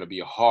man, it's going to be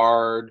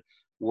hard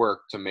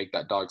work to make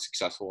that dog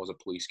successful as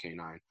a police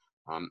canine.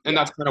 And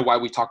that's kind of why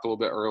we talked a little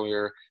bit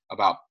earlier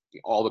about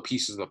all the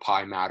pieces of the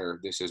pie matter.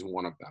 This is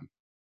one of them.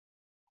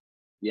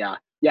 Yeah.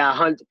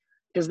 Hunt.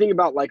 Because think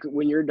about, like,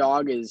 when your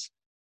dog has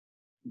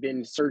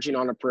been searching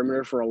on a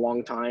perimeter for a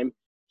long time,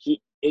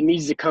 it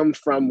needs to come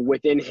from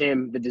within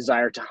him, the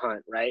desire to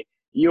hunt, right?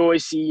 You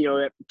always see,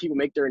 people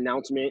make their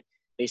announcement,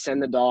 they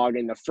send the dog,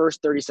 and the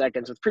first 30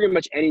 seconds with pretty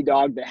much any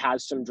dog that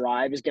has some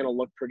drive is going to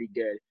look pretty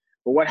good.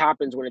 But what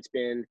happens when it's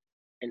been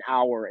an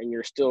hour and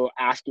you're still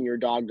asking your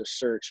dog to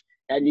search?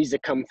 That needs to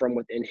come from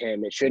within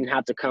him. It shouldn't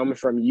have to come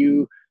from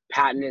you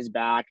patting his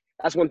back.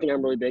 That's one thing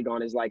I'm really big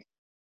on, is like,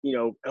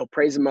 he'll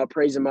praise him up,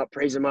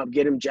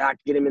 get him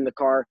jacked, get him in the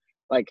car.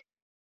 Like,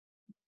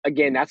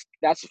 again,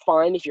 that's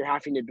fine if you're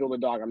having to build a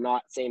dog. I'm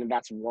not saying that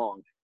that's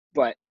wrong,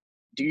 but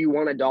do you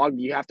want a dog,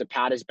 do you have to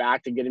pat his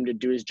back to get him to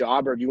do his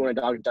job, or do you want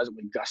a dog that does it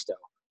with gusto?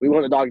 We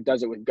want a dog that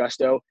does it with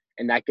gusto,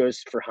 and that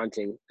goes for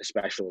hunting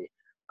especially.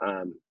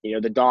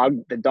 The dog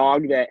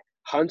that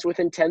hunts with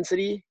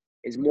intensity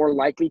is more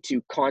likely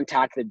to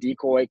contact the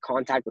decoy,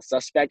 contact the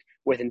suspect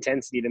with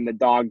intensity, than the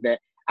dog that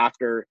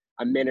after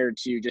a minute or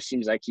two just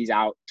seems like he's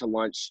out to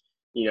lunch,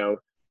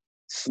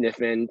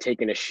 sniffing,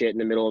 taking a shit in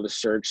the middle of the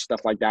search,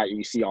 stuff like that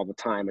you see all the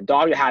time. A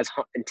dog that has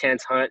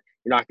intense hunt,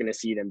 you're not going to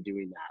see them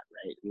doing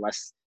that, right?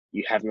 Unless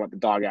you haven't let the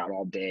dog out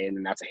all day, and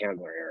then that's a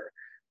handler error.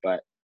 But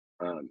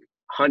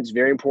hunt's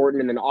very important.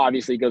 And then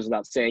obviously it goes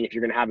without saying, if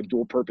you're going to have a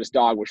dual purpose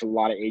dog, which a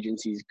lot of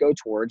agencies go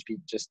towards,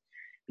 just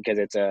because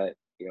it's a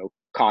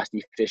cost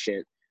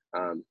efficient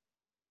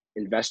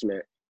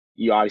investment,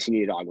 you obviously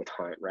need a dog with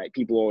hunt, right?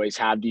 People always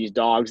have these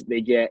dogs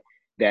they get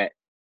that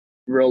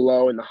real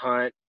low in the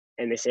hunt,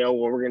 and they say, oh,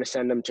 well, we're going to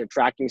send them to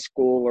tracking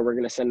school, or we're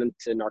going to send them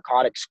to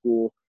narcotics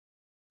school,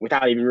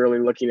 without even really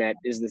looking at,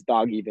 does this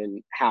dog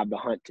even have the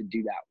hunt to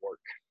do that work?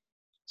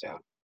 So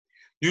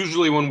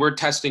usually when we're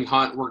testing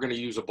hunt, we're going to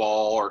use a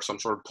ball or some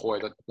sort of toy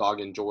that the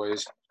dog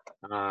enjoys.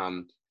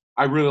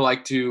 I really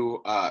like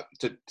to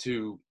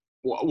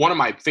one of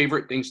my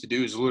favorite things to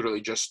do is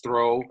literally just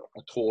throw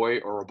a toy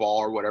or a ball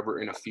or whatever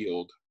in a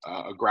field,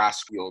 a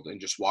grass field, and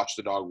just watch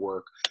the dog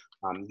work.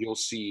 You'll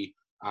see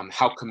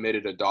how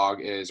committed a dog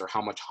is, or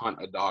how much hunt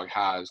a dog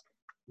has,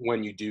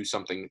 when you do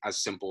something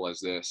as simple as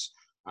this.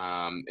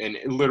 And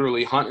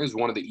literally, hunt is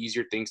one of the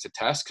easier things to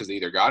test, because they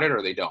either got it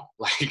or they don't.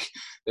 Like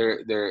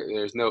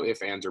there's no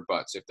ifs, ands, or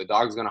buts. If the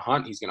dog's gonna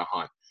hunt, he's gonna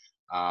hunt.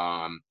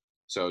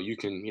 So you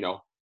can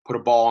put a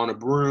ball on a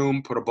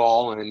broom, put a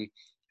ball in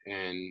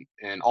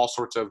and all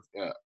sorts of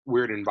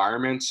weird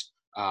environments.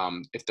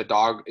 If the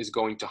dog is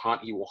going to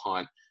hunt, he will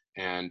hunt.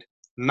 And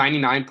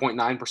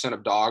 99.9%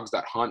 of dogs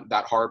that hunt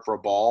that hard for a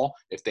ball,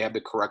 if they have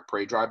the correct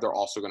prey drive, they're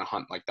also going to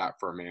hunt like that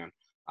for a man.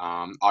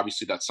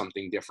 Obviously, that's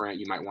something different.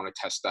 You might want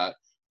to test that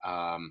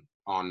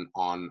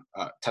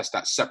test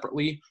that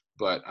separately.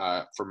 But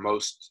for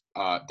most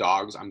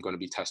dogs, I'm going to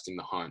be testing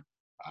the hunt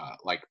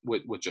like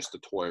with just a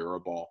toy or a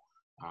ball.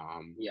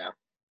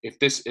 If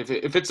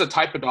it's a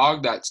type of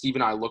dog that Steve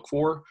and I look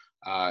for,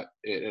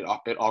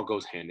 it all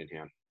goes hand in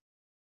hand.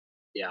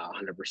 Yeah,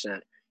 100%.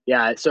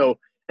 Yeah. So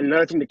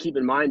another thing to keep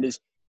in mind is,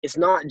 it's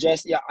not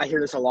just, I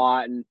hear this a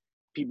lot, and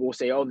people will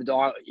say, oh, the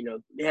dog,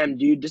 damn,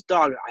 dude, this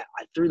dog,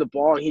 I threw the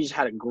ball and he just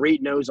had a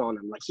great nose on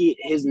him. Like he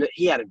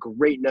had a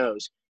great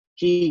nose.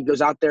 He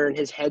goes out there and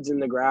his head's in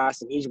the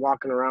grass and he's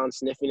walking around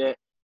sniffing it.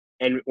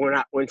 And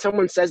when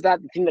someone says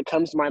that, the thing that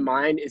comes to my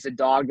mind is a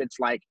dog that's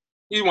like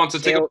He wants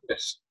to take a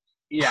piss.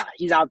 Yeah,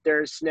 he's out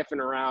there sniffing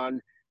around.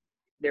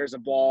 There's a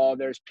ball,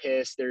 there's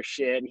piss, there's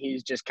shit, and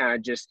he's just kind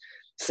of just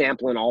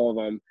sampling all of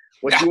them.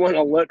 What you want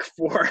to look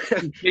for,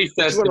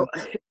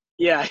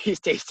 yeah, he's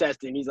taste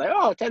testing. He's like,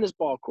 oh, tennis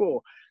ball,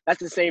 cool.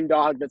 That's the same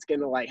dog that's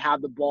gonna like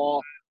have the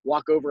ball,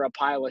 walk over a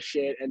pile of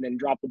shit, and then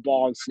drop the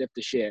ball and sniff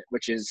the shit,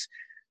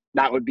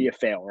 that would be a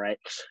fail, right?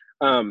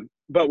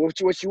 But what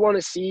you want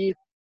to see,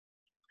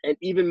 and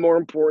even more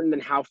important than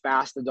how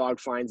fast the dog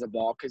finds a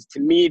ball, because to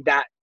me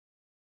that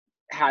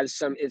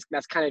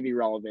that's kind of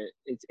irrelevant.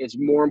 It's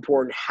more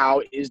important,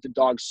 how is the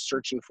dog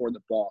searching for the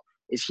ball?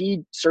 Is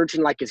he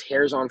searching like his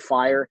hair's on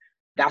fire?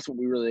 That's what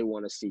we really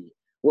want to see.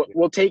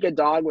 We'll take a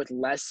dog with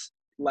less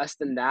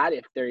than that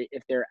if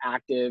they're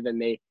active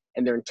and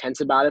they're intense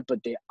about it.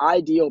 But the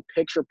ideal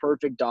picture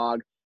perfect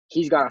dog,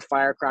 he's got a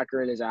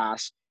firecracker in his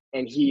ass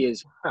and he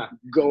is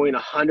going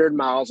 100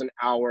 miles an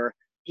hour.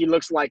 He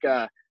looks like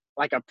a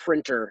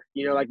printer,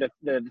 like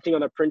the thing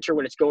on the printer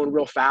when it's going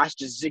real fast,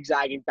 just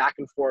zigzagging back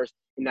and forth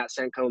in that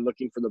scent cone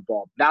looking for the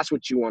ball. That's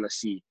what you want to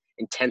see.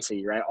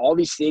 Intensity, right? All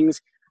these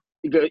things,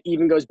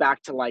 even goes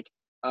back to like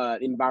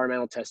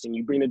environmental testing.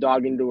 You bring the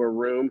dog into a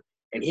room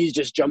and he's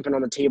just jumping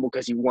on the table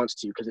because he wants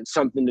to, because it's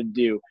something to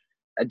do.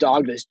 A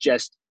dog that's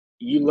just,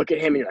 you look at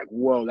him and you're like,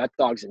 whoa, that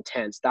dog's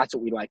intense. That's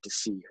what we like to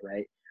see,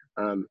 right?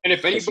 And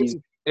if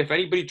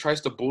anybody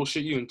tries to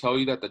bullshit you and tell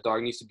you that the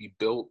dog needs to be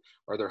built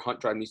or their hunt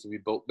drive needs to be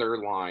built, they're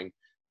lying.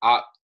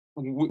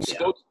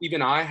 Steve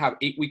and I have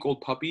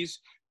 8-week-old puppies,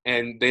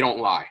 and they don't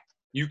lie.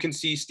 You can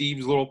see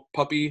Steve's little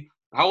puppy.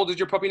 How old is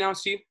your puppy now,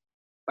 Steve?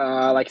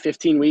 Like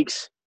 15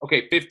 weeks.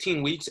 Okay,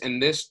 15 weeks,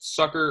 and this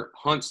sucker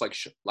hunts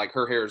like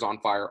her hair is on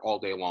fire all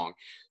day long.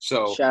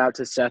 So shout out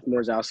to Seth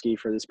Morzowski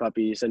for this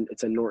puppy. It's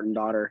a Norton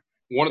daughter.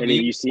 One of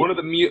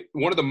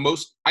the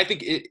most, I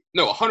think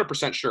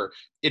 100% sure,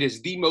 it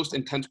is the most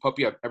intense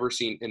puppy I've ever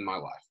seen in my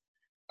life.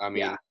 I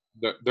mean,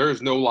 there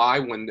is no lie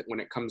when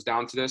it comes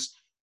down to this.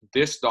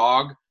 This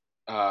dog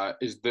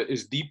is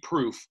the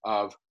proof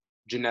of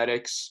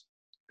genetics,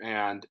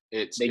 and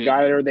they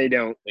got it or they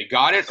don't. They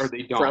got it or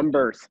they don't. From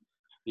birth.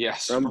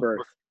 Yes. From birth.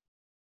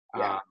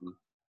 Yeah.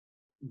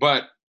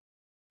 But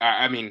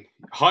I mean,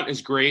 hunt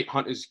is great.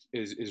 Hunt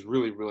is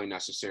really, really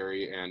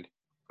necessary, and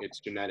it's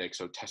genetic,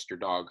 so test your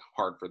dog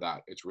hard for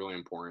that. It's really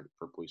important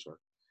for police work.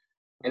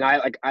 And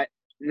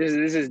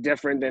this is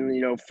different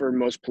than, for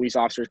most police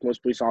officers.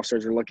 Most police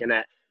officers are looking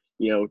at,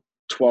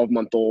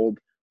 12-month-old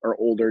or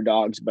older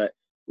dogs. But,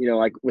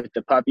 like with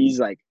the puppies,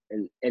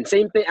 and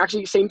same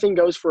thing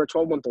goes for a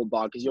 12-month-old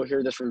dog, because you'll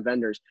hear this from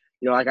vendors.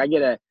 Like I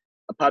get a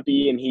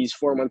puppy and he's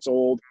 4 months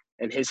old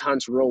and his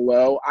hunt's real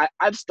low.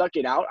 I've stuck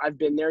it out. I've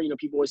been there.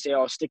 People always say,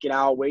 oh, stick it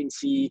out, wait and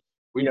see,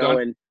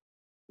 and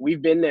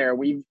we've been there.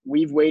 We've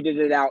waited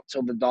it out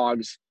till the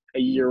dog's a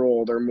year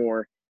old or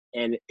more,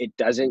 and it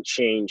doesn't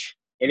change.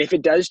 And if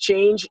it does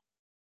change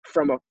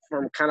from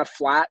kind of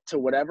flat to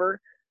whatever,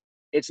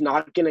 it's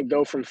not going to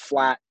go from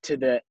flat to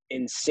the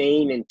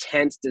insane,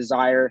 intense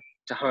desire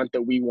to hunt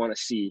that we want to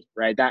see,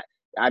 right? That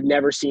I've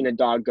never seen a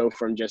dog go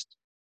from just,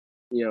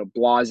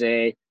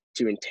 blasé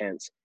to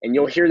intense. And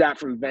you'll hear that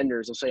from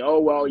vendors. They'll say, oh,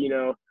 well,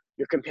 you're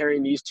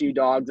comparing these two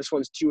dogs. This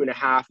one's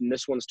 2.5 and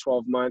this one's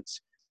 12 months.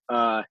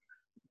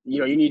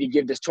 You need to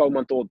give this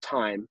 12-month-old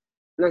time.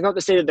 And that's not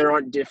to say that there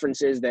aren't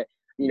differences that,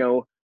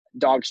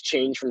 dogs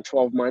change from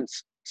 12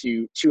 months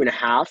to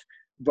 2.5.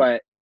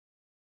 But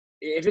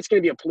if it's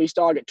going to be a police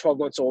dog at 12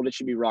 months old, it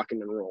should be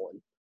rocking and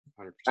rolling.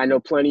 100%. I know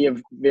plenty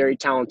of very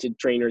talented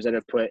trainers that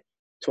have put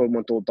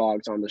 12-month-old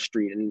dogs on the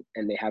street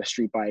and they have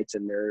street bites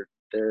and they're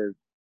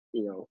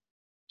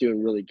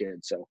doing really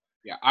good. So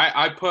yeah,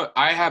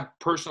 I have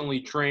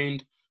personally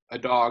trained a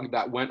dog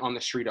that went on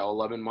the street at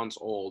 11 months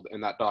old,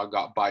 and that dog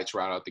got bites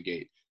right out the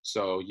gate.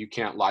 So you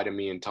can't lie to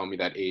me and tell me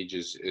that age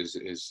is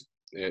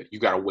you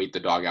got to wait the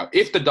dog out.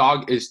 If the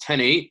dog is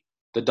 10-8,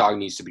 the dog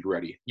needs to be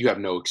ready. You have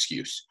no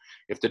excuse.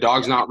 If the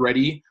dog's not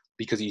ready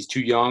because he's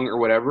too young or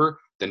whatever,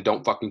 then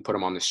don't fucking put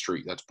him on the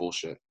street. That's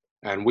bullshit.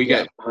 And we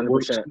get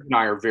 100%. Steve and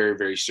I are very,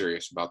 very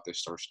serious about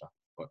this sort of stuff.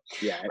 But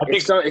yeah,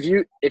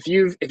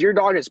 if your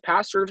dog has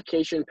passed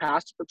certification,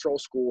 passed patrol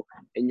school,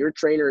 and your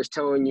trainer is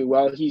telling you,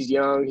 well, he's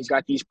young, he's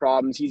got these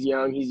problems, he's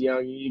young, you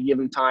need to give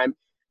him time,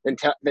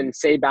 then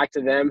say back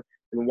to them,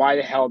 then why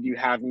the hell do you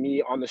have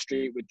me on the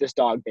street with this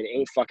dog that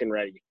ain't fucking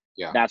ready?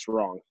 Yeah, that's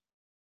wrong.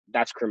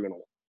 That's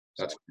criminal.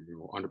 That's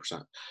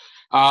 100%.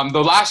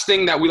 The last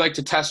thing that we like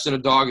to test in a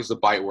dog is the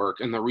bite work.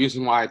 And the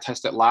reason why I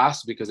test it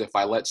last, because if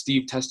I let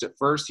Steve test it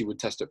first, he would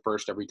test it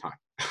first every time.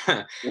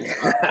 Go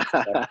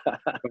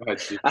ahead,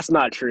 Steve. That's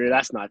not true.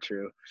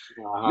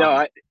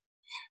 No,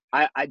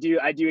 I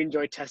do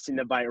enjoy testing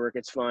the bite work.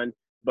 It's fun.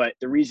 But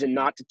the reason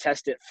not to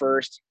test it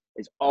first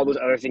is all those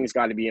other things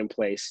got to be in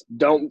place.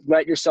 Don't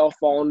let yourself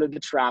fall into the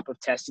trap of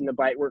testing the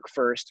bite work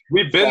first.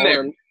 We've been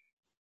there.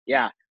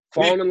 Yeah.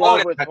 Falling in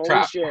love with,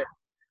 holy shit,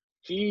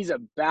 he's a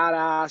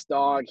badass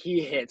dog.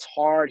 He hits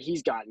hard.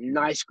 He's got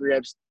nice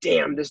grips.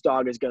 Damn, this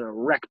dog is going to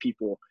wreck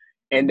people.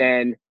 And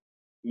then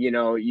You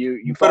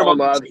Put him fall on in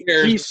the love.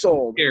 stairs. He's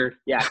sold. Scared.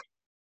 Yeah,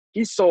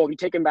 he's sold. You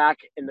take him back,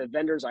 and the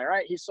vendor's like, all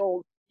right, he's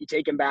sold. You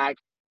take him back,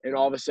 and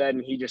all of a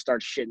sudden he just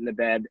starts shitting the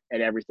bed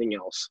at everything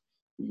else.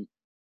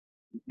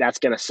 That's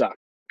gonna suck,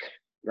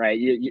 right?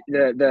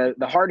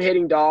 The hard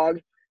hitting dog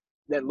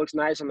that looks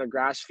nice on the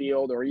grass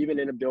field or even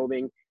in a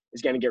building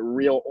is gonna get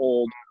real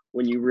old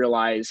when you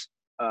realize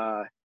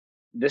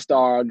this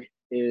dog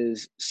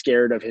is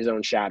scared of his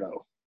own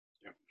shadow.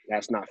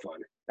 That's not fun.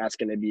 That's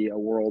gonna be a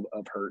world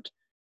of hurt,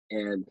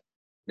 and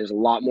there's a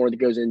lot more that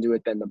goes into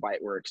it than the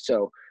bite work.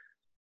 So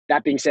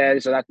that being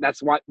said, so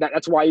that's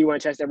why you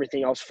want to test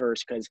everything else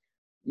first, because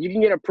you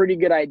can get a pretty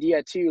good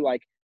idea too.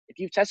 Like if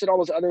you've tested all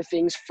those other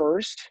things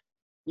first,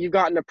 you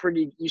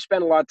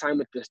spend a lot of time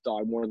with this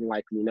dog more than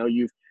likely.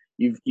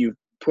 You've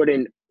put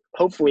in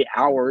hopefully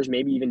hours,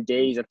 maybe even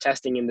days of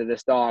testing into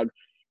this dog,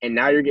 and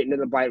now you're getting to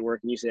the bite work,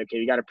 and you say, okay,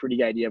 you got a pretty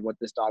good idea of what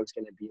this dog's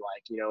going to be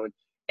like,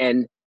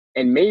 and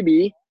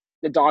maybe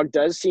the dog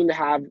does seem to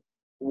have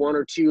one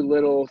or two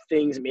little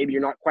things maybe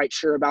you're not quite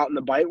sure about in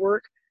the bite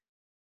work,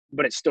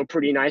 but it's still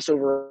pretty nice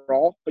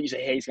overall. But you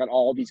say, hey, he's got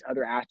all these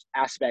other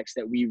aspects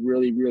that he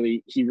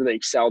really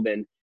excelled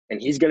in,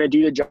 and he's going to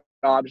do the job.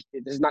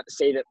 This is not to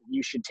say that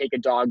you should take a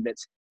dog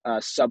that's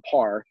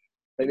subpar,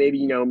 but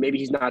maybe maybe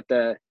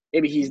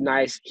he's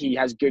nice. He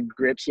has good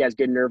grips. He has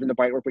good nerve in the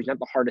bite work, but he's not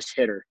the hardest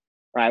hitter,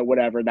 right?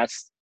 Whatever.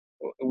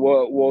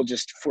 We'll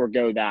just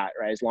forego that,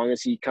 right? As long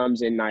as he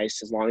comes in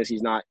nice, as long as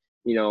he's not,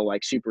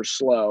 like super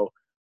slow,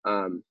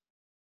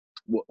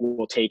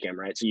 we'll take him,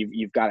 right? So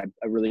you've got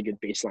a really good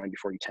baseline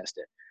before you test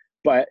it.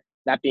 But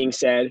that being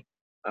said,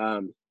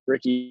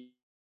 Ricky,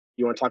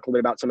 you want to talk a little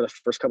bit about some of the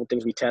first couple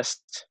things we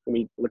test when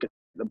we look at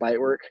the bite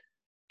work?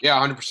 Yeah,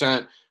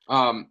 100%.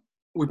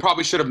 We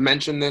probably should have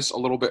mentioned this a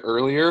little bit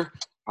earlier,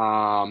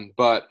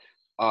 but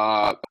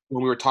when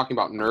we were talking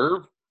about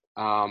nerve,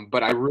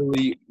 but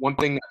one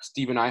thing that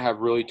Steve and I have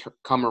really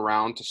come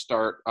around to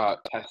start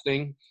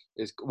testing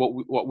is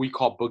what we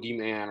call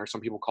boogeyman, or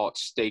some people call it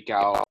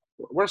stakeout.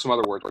 What are some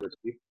other words for it,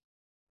 Steve?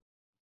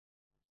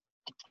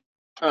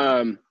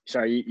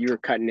 Sorry, you were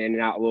cutting in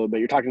and out a little bit.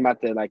 You're talking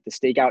about the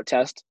stakeout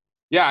test?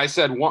 Yeah, I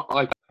said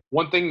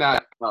one thing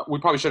that we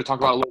probably should have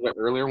talked about a little bit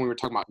earlier when we were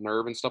talking about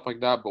nerve and stuff like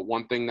that. But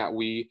one thing that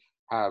we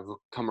have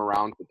come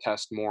around to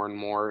test more and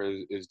more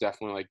is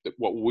definitely like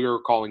what we're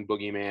calling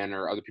boogeyman,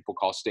 or other people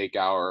call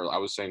stakeout. Or I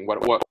was saying,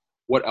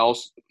 what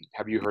else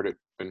have you heard it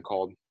been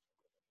called?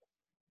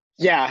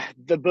 Yeah,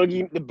 the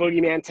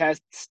boogeyman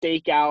test,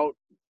 stakeout,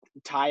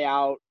 tie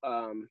out,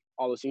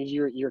 all those things.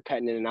 You're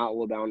cutting in and out a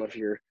little bit. I don't know if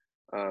you're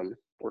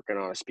working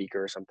on a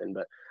speaker or something,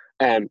 but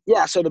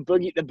yeah. So the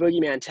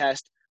boogeyman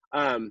test,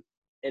 and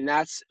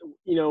that's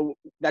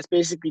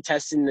basically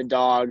testing the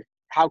dog.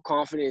 How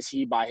confident is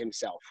he by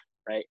himself,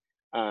 right?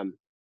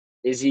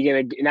 Is he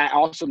gonna? And that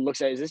also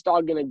looks at, is this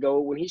dog gonna go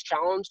when he's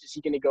challenged? Is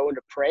he gonna go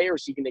into prey, or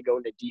is he gonna go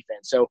into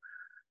defense? So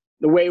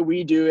the way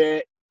we do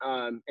it,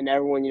 and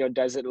everyone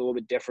does it a little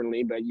bit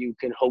differently, but you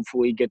can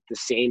hopefully get the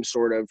same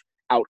sort of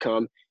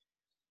outcome.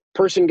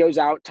 Person goes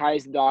out,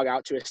 ties the dog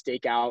out to a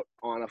stakeout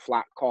on a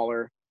flat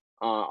collar,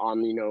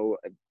 on a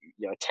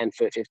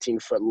 10-foot,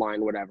 15-foot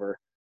line, whatever.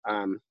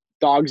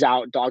 Dog's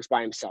out, dog's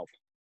by himself.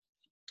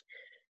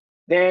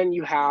 Then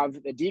you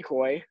have the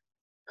decoy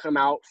come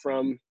out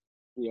from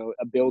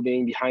a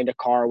building, behind a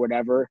car,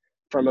 whatever,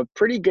 from a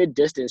pretty good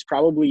distance,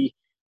 probably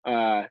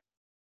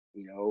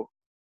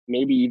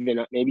maybe even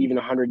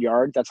 100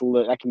 yards. That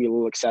can be a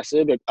little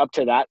excessive, but up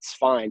to that's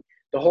fine.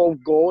 The whole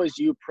goal is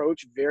you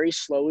approach very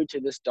slowly to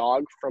this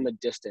dog from a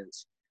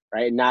distance,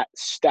 right? And that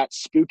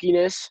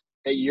spookiness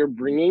that you're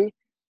bringing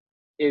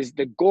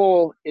the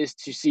goal is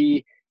to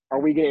see, are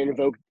we going to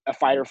invoke a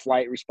fight or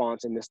flight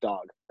response in this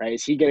dog, right?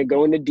 Is he going to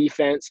go into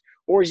defense,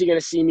 or is he going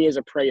to see me as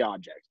a prey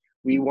object?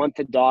 We want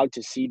the dog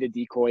to see the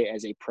decoy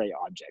as a prey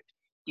object,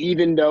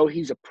 even though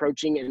he's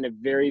approaching in a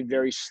very,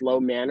 very slow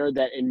manner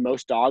that in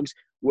most dogs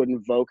would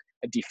invoke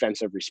a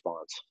defensive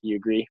response. You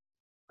agree?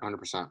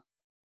 100%.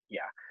 Yeah.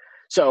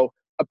 So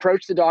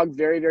approach the dog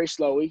very, very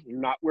slowly. You're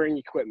not wearing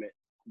equipment.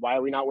 Why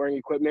are we not wearing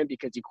equipment?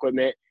 Because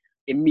equipment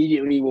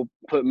immediately will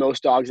put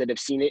most dogs that have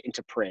seen it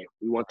into prey.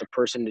 We want the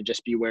person to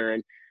just be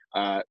wearing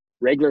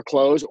regular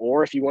clothes,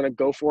 or if you want to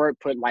go for it,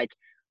 put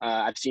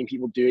I've seen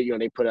people do it.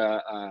 They put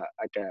a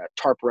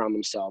tarp around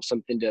themselves,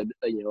 something to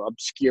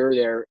obscure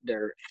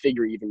their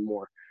figure even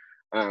more.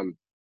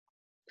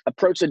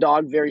 Approach the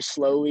dog very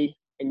slowly,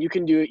 and you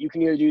can do it. You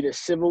can either do this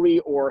civilly,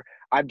 or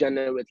I've done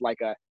it with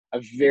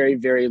a very,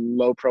 very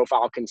low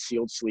profile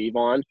concealed sleeve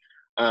on,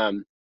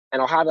 and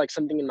I'll have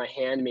something in my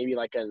hand, maybe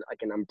like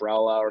an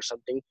umbrella or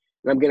something,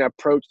 and I'm gonna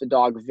approach the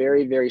dog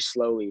very, very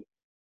slowly,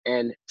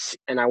 and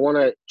I want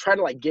to try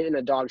to get in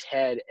the dog's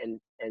head and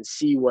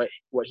see what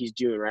he's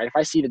doing. Right? If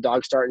I see the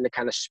dog starting to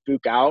kind of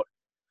spook out,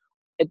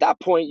 at that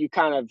point you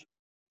don't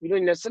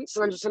even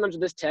sometimes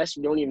with this test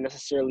you don't even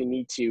necessarily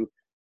need to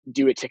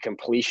do it to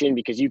completion,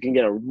 because you can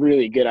get a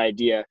really good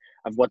idea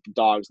of what the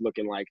dog's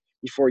looking like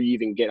before you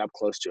even get up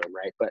close to him,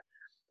 right? But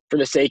for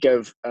the sake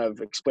of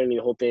explaining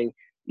the whole thing,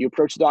 You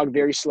approach the dog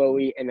very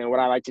slowly, and then what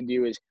I like to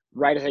do is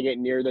right as I get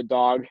near the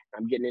dog,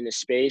 I'm getting into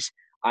space,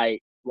 I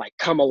like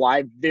come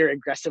alive very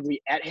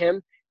aggressively at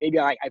him. Maybe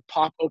I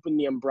pop open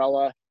the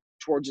umbrella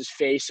towards his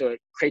face so it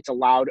creates a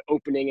loud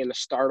opening and a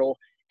startle,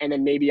 and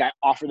then maybe I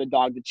offer the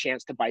dog the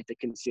chance to bite the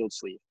concealed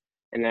sleeve.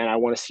 And then I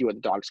want to see what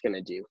the dog's going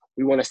to do.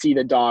 We want to see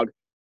the dog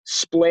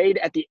splayed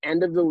at the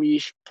end of the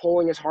leash,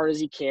 pulling as hard as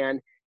he can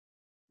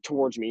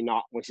towards me,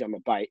 not once he's on the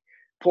bite,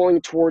 pulling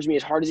towards me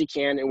as hard as he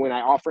can. And when I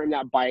offer him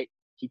that bite,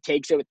 he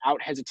takes it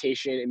without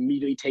hesitation,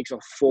 immediately takes a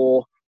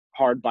full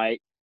hard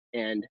bite,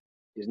 and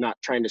is not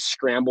trying to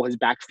scramble his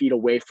back feet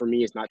away from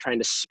me, is not trying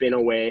to spin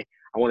away.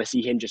 I want to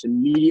see him just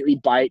immediately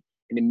bite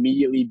and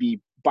immediately be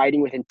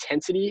biting with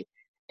intensity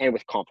and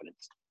with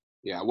confidence.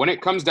 Yeah, when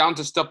it comes down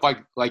to stuff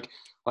like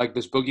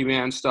this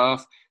boogeyman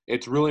stuff,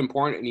 it's really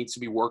important. It needs to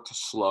be worked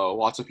slow.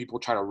 Lots of people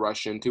try to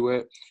rush into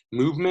it.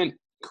 Movement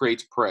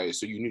creates prey,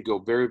 so you need to go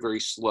very, very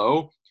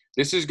slow.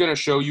 This is going to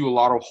show you a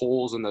lot of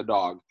holes in the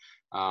dog.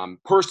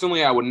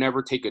 Personally, I would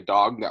never take a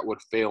dog that would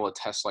fail a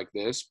test like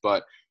this,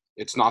 but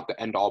it's not the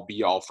end all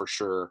be all for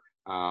sure.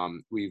 But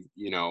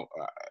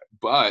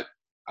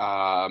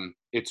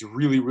it's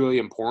really, really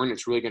important.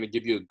 It's really going to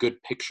give you a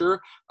good picture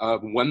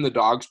of when the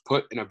dog's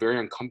put in a very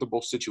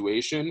uncomfortable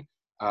situation.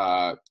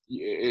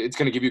 It's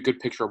going to give you a good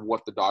picture of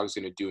what the dog's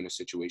going to do in a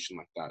situation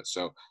like that.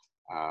 So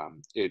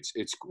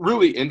it's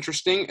really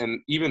interesting.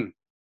 And even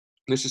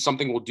this is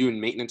something we'll do in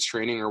maintenance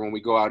training or when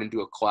we go out and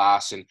do a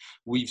class. And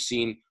we've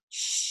seen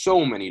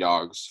so many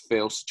dogs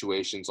fail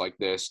situations like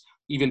this,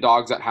 even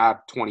dogs that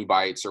have 20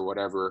 bites or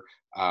whatever.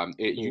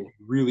 You're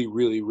really,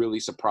 really, really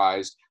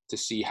surprised to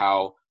see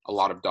how a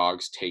lot of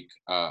dogs take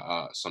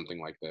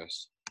something like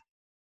this.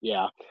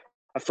 Yeah.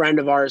 A friend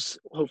of ours,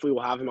 hopefully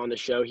we'll have him on the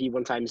show, he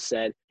one time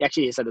said,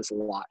 actually he said this a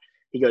lot.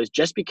 He goes,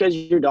 just because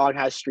your dog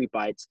has street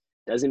bites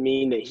doesn't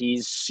mean that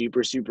he's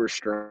super, super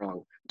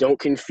strong. Don't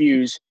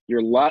confuse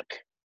your luck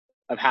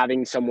of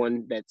having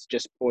someone that's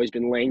just always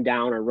been laying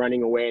down or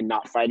running away and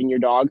not fighting your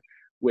dog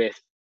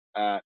with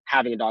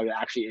having a dog that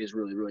actually is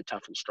really, really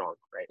tough and strong,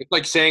 right? It's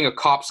like saying a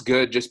cop's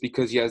good just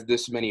because he has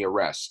this many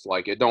arrests.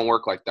 Like, it don't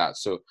work like that.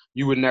 So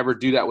you would never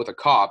do that with a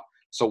cop.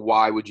 So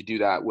why would you do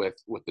that with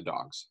the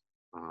dogs?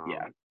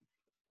 Yeah.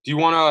 Do you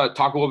want to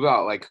talk a little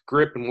about like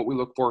grip and what we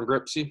look for in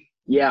grip, see?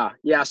 Yeah.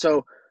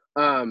 So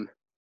a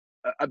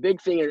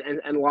big thing,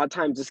 and a lot of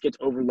times this gets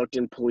overlooked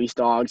in police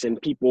dogs,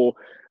 and people,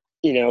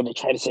 they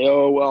try to say,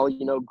 oh, well,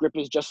 grip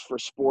is just for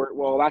sport.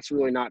 Well, that's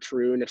really not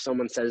true. And if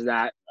someone says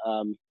that,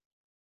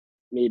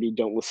 maybe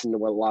don't listen to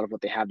a lot of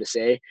what they have to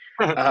say,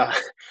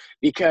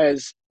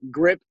 because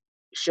grip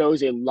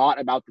shows a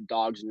lot about the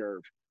dog's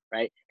nerve,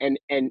 right? And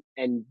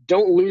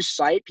don't lose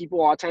sight. People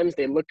a lot of times,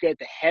 they look at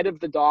the head of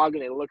the dog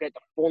and they look at the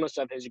fullness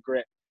of his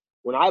grip.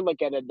 When I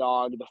look at a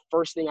dog, the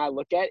first thing I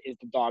look at is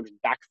the dog's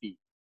back feet.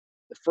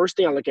 The first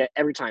thing I look at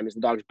every time is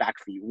the dog's back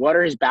feet. What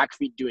are his back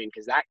feet doing?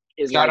 Because that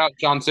is Shout out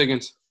Sean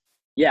Siggins.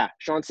 Yeah,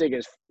 Sean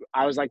Siggins.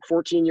 I was like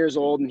 14 years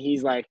old, and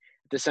he's like,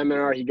 at the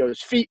seminar, he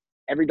goes, feet,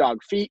 every dog,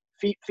 feet,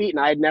 feet, feet.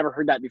 And I had never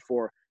heard that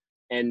before.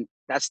 And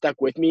that stuck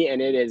with me,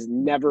 and it is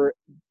never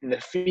 – the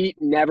feet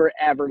never,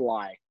 ever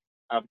lie.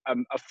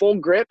 A full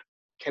grip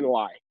can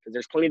lie, because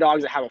there's plenty of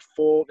dogs that have a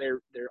full – they're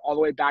all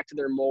the way back to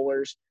their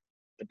molars,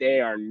 but they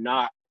are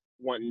not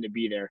wanting to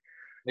be there.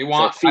 They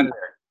want feet,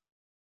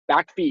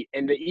 back feet.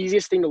 And the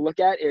easiest thing to look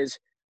at is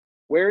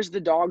where's the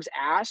dog's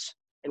ass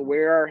and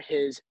where are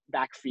his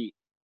back feet.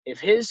 If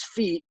his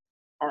feet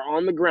are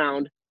on the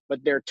ground,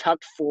 but they're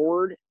tucked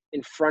forward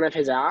in front of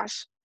his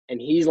ass, and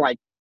he's like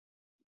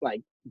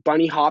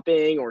bunny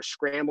hopping or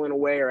scrambling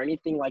away or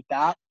anything like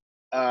that,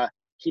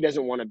 he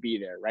doesn't want to be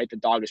there, right? The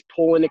dog is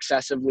pulling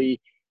excessively.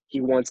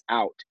 He wants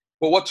out.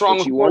 Well, what's wrong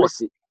with you want to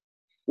see?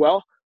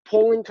 Well,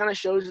 pulling kind of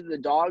shows that the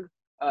dog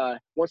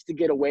wants to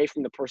get away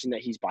from the person that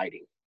he's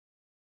biting.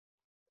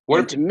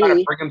 What if you try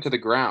to bring him to the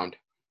ground?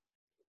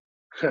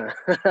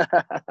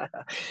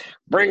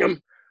 Bring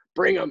him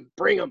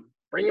to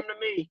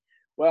me.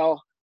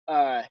 Well,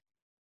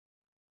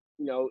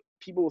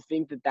 people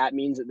think that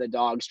means that the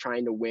dog's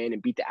trying to win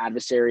and beat the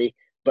adversary,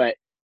 but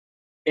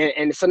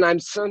and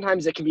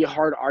sometimes it can be a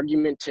hard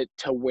argument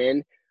to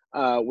win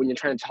when you're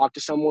trying to talk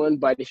to someone.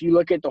 But if you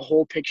look at the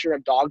whole picture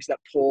of dogs that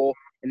pull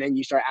and then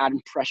you start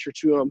adding pressure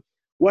to them,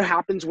 what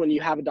happens when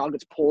you have a dog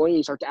that's pulling and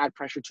you start to add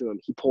pressure to him?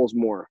 He pulls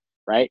more,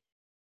 right?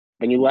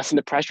 When you lessen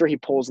the pressure, he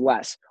pulls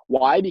less.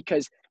 Why?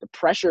 Because the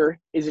pressure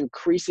is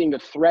increasing the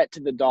threat to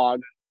the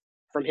dog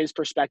from his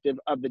perspective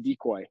of the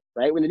decoy,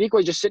 right? When the decoy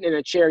is just sitting in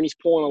a chair and he's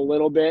pulling a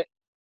little bit,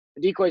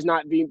 the decoy is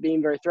not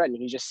being very threatening.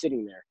 He's just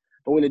sitting there.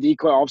 But when the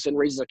decoy all of a sudden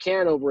raises a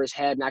can over his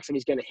head and acts like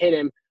he's going to hit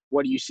him,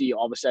 what do you see?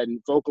 All of a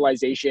sudden,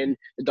 vocalization,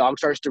 the dog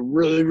starts to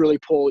really, really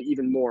pull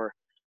even more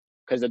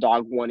because the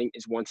dog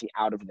is wanting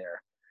out of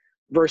there.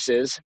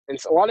 Versus, and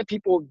so a lot of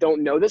people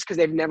don't know this because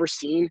they've never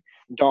seen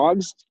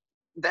dogs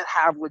that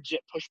have legit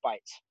push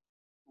bites,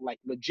 like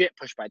legit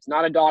push bites.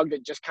 Not a dog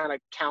that just kind of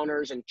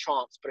counters and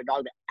chomps, but a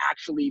dog that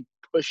actually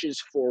pushes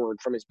forward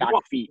from his back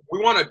feet. We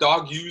want a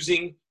dog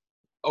using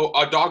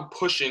a dog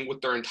pushing with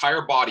their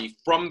entire body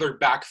from their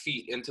back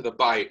feet into the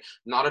bite,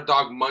 not a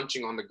dog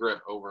munching on the grip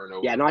over and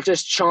over. Yeah, not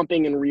just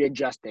chomping and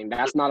readjusting.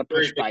 That's not a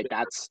push bite.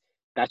 That's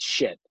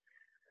shit.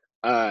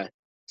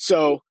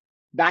 So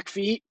back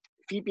feet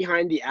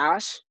behind the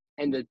ass,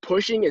 and the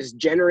pushing is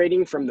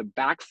generating from the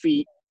back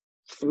feet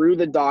through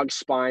the dog's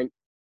spine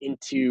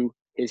into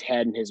his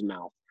head and his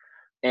mouth.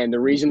 And the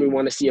reason we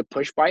want to see a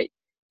push bite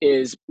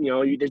is,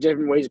 there's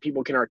different ways that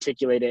people can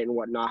articulate it and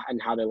whatnot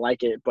and how they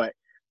like it. But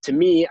to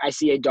me, I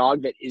see a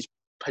dog that is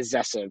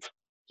possessive.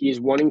 He is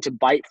wanting to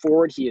bite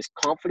forward. He is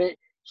confident.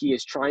 He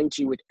is trying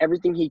to, with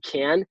everything he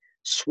can,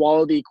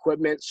 swallow the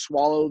equipment,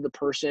 swallow the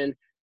person,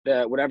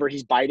 whatever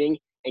he's biting,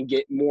 and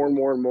get more and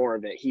more and more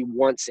of it. He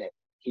wants it.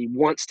 He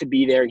wants to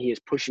be there, and he is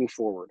pushing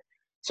forward.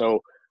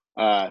 So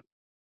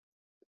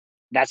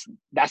that's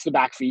the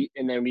back feet,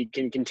 and then we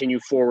can continue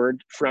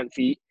forward, front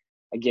feet.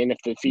 Again, if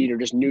the feet are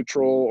just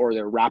neutral or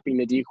they're wrapping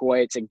the decoy,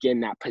 it's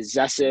again that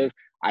possessive,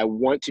 I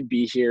want to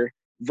be here,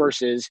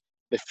 versus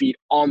the feet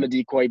on the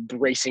decoy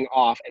bracing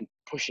off and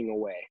pushing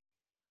away.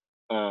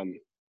 And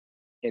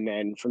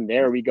then from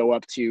there we go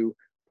up to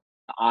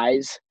the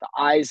eyes.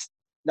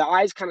 The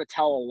eyes kind of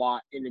tell a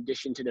lot in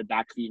addition to the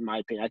back feet, in my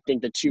opinion. I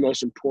think the two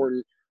most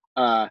important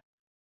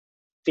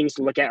things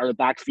to look at are the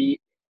back feet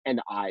and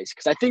the eyes.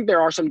 Because I think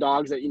there are some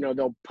dogs that,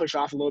 they'll push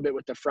off a little bit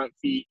with the front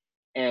feet.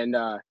 And,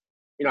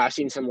 I've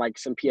seen some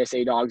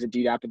PSA dogs that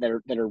do that, but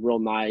that are real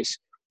nice.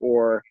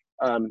 Or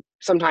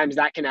sometimes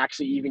that can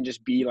actually even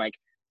just be like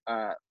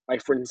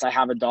for instance, I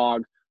have a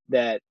dog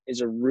that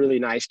is a really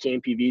nice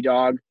KMPV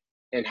dog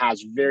and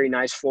has very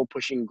nice full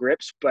pushing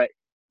grips, but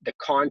the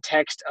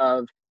context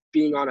of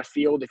being on a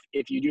field,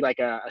 if you do like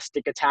a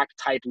stick attack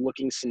type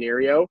looking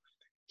scenario,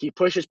 he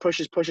pushes,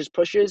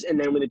 and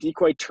then when the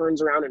decoy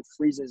turns around and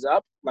freezes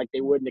up like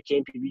they would in the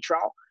KMPV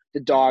trial,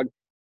 the dog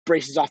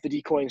braces off the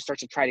decoy and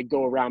starts to try to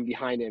go around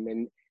behind him,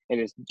 and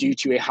it's due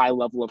to a high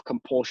level of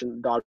compulsion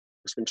the dog's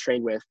been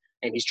trained with,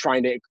 and he's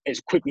trying to, as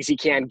quickly as he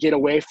can, get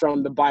away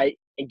from the bite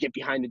and get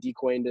behind the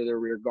decoy into the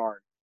rear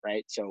guard,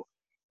 right? So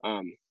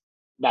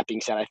that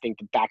being said, I think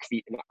the back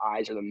feet and the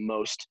eyes are the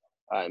most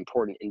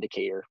important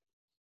indicator.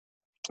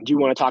 Do you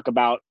want to talk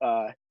about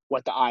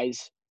what the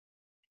eyes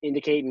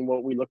indicate and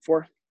what we look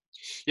for?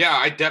 Yeah,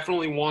 I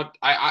definitely want.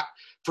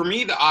 For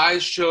me, the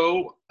eyes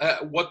show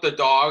what the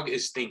dog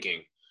is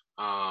thinking,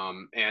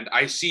 and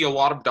I see a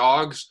lot of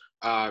dogs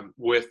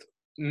with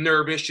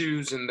nerve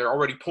issues, and they're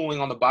already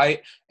pulling on the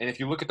bite. And if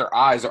you look at their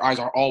eyes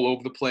are all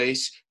over the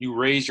place. You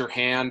raise your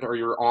hand or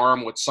your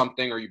arm with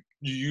something, or you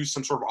use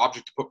some sort of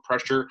object to put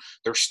pressure.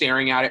 They're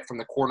staring at it from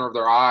the corner of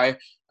their eye.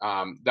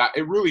 That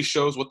it really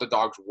shows what the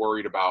dog's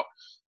worried about.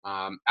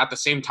 At the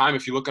same time,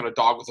 if you look at a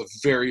dog with a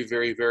very,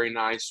 very, very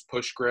nice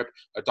push grip,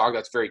 a dog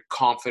that's very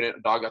confident,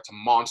 a dog that's a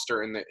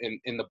monster in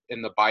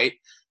the bite,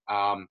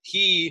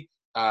 he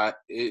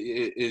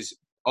is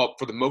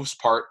for the most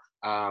part.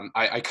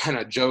 I kind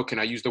of joke and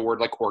I use the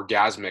word like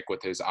orgasmic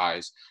with his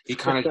eyes. He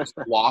kind of just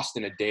lost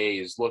in a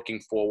daze,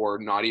 looking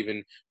forward,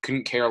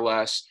 couldn't care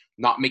less,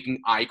 not making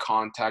eye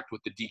contact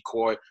with the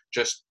decoy,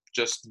 just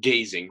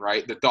gazing.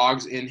 Right, the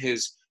dog's in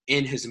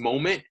his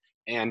moment.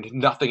 And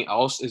nothing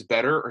else is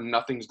better, or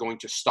nothing's going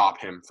to stop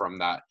him from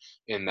that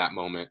in that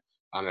moment.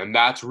 And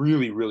that's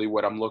really, really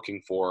what I'm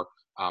looking for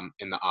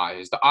in the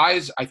eyes. The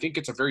eyes, I think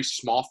it's a very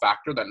small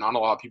factor that not a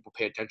lot of people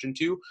pay attention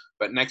to.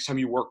 But next time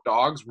you work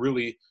dogs,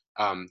 really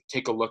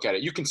take a look at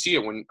it. You can see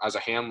it when as a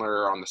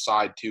handler on the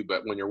side too,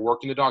 but when you're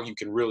working the dog, you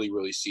can really,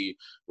 really see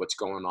what's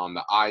going on.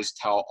 The eyes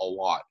tell a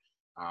lot.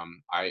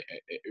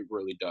 It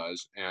really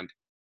does. And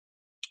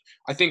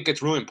I think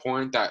it's really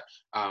important that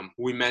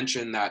we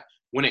mention that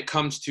when it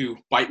comes to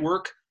bite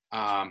work,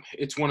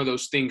 it's one of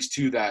those things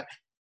too that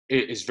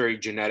is very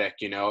genetic.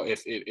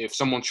 If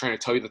someone's trying to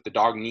tell you that the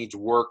dog needs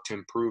work to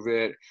improve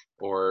it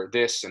or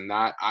this and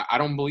that, I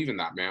don't believe in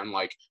that, man.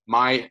 Like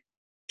my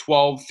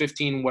 12,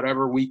 15,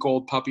 whatever week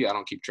old puppy, I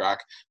don't keep track,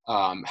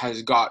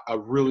 has got a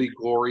really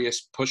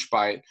glorious push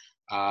bite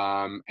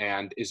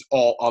and is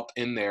all up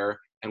in there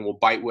and will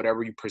bite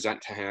whatever you present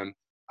to him.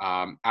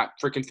 At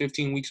freaking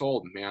 15 weeks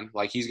old, man.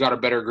 Like he's got a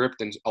better grip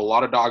than a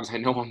lot of dogs I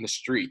know on the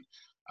street.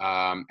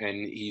 And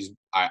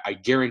I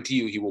guarantee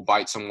you he will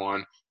bite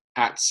someone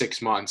at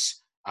 6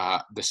 months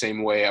the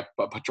same way.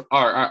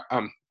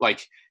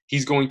 Like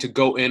he's going to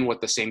go in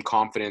with the same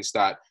confidence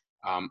that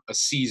a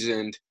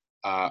seasoned,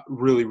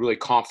 really, really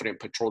confident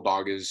patrol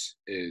dog is.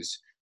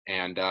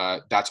 And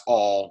that's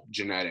all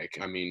genetic.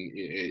 I mean,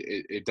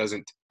 it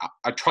doesn't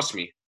 – trust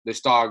me,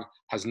 this dog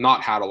has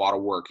not had a lot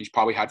of work. He's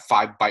probably had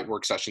 5 bite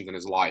work sessions in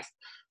his life.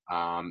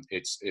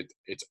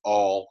 It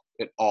all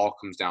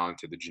comes down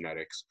to the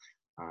genetics.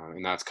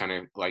 And that's kind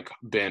of like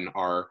been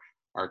our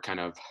kind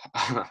of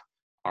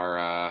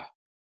our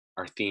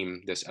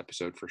theme this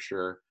episode for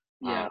sure.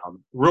 Yeah.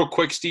 Real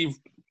quick, Steve,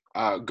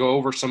 go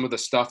over some of the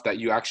stuff that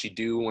you actually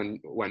do when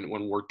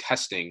we're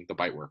testing the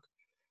bite work.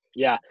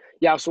 Yeah.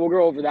 So we'll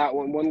go over that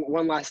one.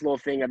 One last little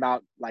thing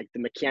about like the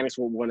mechanics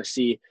we want to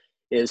see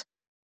is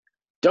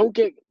don't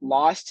get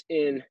lost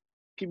in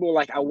people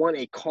like, I want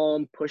a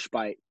calm push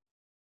bite.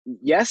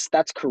 yes,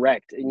 that's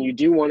correct. And you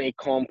do want a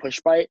calm push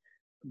bite,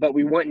 but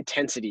we want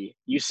intensity.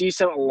 You see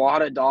a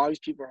lot of dogs,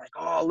 people are like,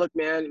 oh, look,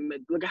 man,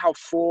 look at how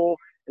full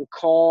and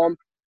calm.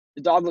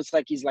 The dog looks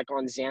like he's like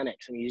on Xanax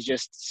and he's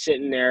just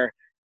sitting there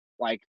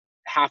like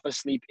half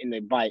asleep in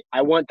the bite.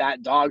 I want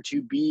that dog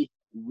to be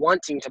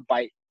wanting to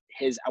bite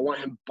I want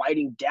him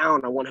biting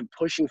down. I want him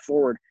pushing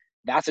forward.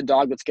 That's a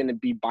dog that's going to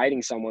be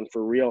biting someone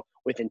for real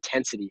with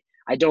intensity.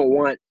 I don't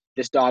want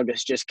this dog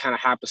that's just kind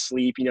of half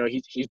asleep.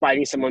 He's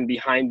biting someone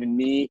behind the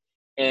knee,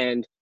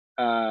 and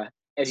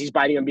as he's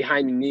biting him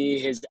behind the knee,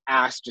 his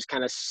ass just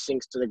kind of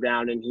sinks to the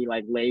ground and he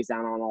like lays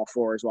down on all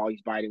fours while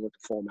he's biting with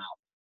the full mouth.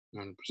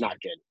 100%. Not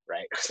good,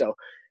 right? So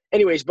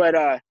anyways,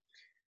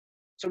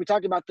 so we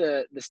talked about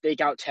the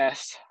stakeout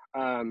test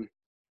a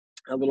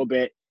little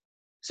bit.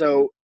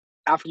 So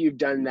after you've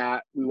done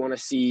that, we want to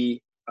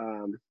see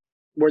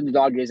where the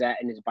dog is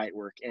at in his bite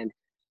work, and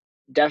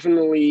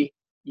definitely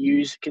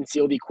use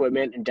concealed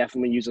equipment and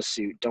definitely use a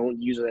suit.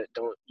 Don't use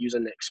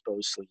an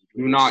exposed sleeve.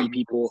 Do not see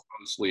people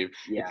exposed sleeve.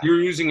 Yeah. If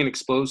you're using an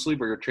exposed sleeve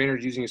or your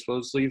trainer's using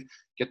exposed sleeve,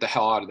 get the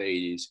hell out of the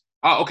 80s.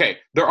 Okay,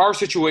 there are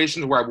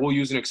situations where I will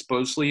use an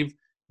exposed sleeve,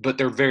 but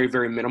they're very,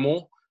 very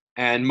minimal.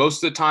 And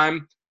most of the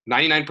time,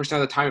 99%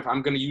 of the time, if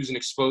I'm going to use an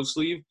exposed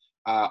sleeve,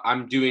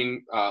 I'm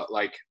doing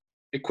like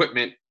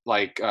equipment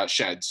like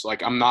sheds.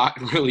 Like I'm not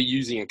really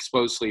using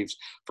exposed sleeves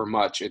for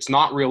much. It's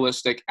not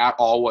realistic at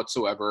all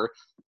whatsoever.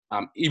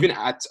 Even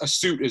at a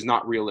suit is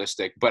not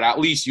realistic, but at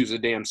least use a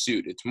damn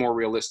suit. It's more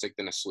realistic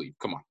than a sleeve.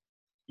 Come on.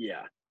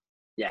 Yeah.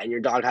 And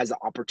your dog has the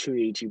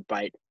opportunity to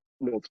bite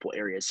multiple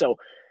areas. So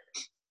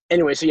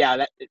anyway,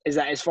 that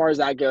as far as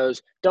that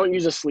goes, don't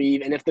use a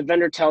sleeve. And if the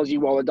vendor tells you,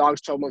 well, the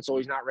dog's 12 months old,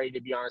 he's not ready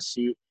to be on a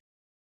suit,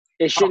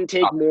 it shouldn't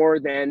take more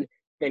than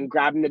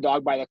grabbing the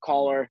dog by the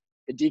collar,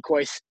 the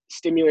decoy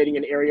stimulating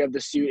an area of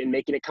the suit and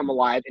making it come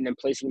alive, and then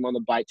placing him on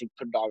the bite to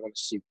put a dog on the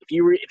suit.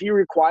 If you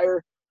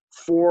require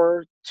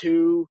 4,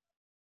 2,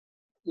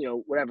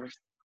 whatever,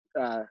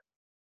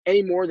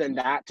 any more than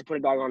that to put a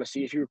dog on a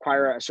suit, if you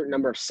require a certain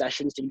number of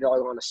sessions to get a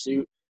dog on a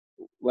suit,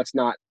 let's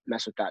not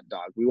mess with that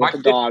dog. We want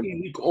the dog. My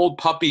 15-week-old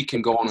puppy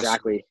can go on a suit.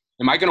 Exactly.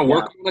 Am I going to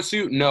work on a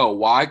suit? No.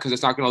 Why? Because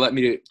it's not going to let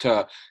me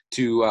to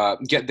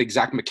get the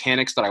exact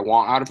mechanics that I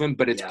want out of him,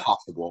 but it's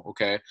possible.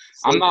 Okay.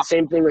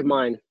 Same thing with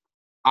mine.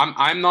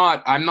 I'm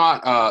not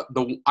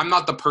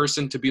the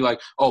person to be like,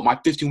 oh, my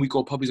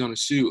 15-week-old puppy's on a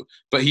suit,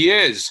 but he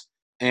is.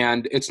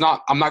 And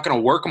I'm not going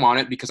to work him on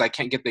it because I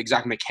can't get the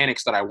exact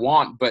mechanics that I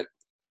want, but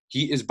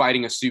he is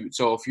biting a suit.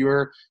 So if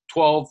you're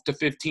 12 to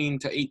 15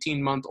 to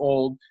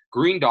 18-month-old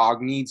green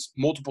dog needs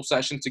multiple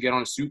sessions to get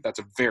on a suit, that's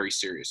a very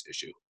serious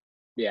issue.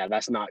 Yeah,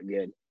 that's not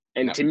good.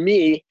 And to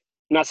me,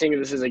 I'm not saying that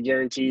this is a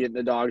guarantee that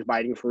the dog's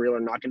biting for real or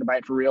not going to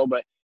bite for real,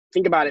 but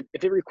think about it.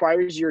 If you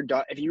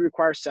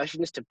require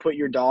sessions to put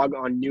your dog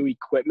on new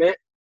equipment,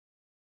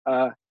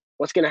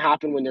 what's going to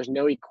happen when there's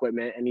no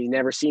equipment and he's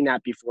never seen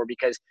that before?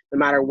 Because no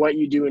matter what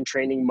you do in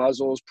training,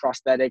 muzzles,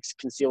 prosthetics,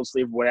 concealed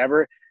sleeve,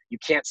 whatever, you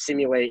can't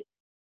simulate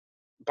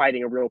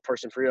biting a real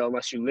person for real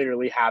unless you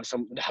literally have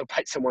some dog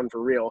bite someone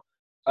for real.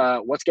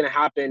 What's going to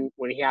happen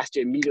when he has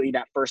to immediately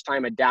that first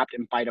time adapt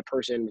and bite a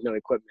person with no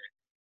equipment,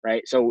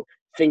 right? So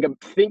think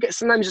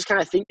sometimes just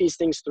kind of think these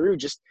things through.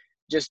 Just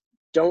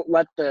don't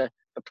let the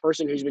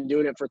person who's been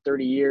doing it for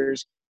 30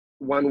 years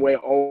one way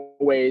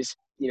always,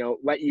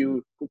 let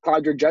you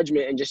cloud your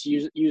judgment and just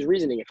use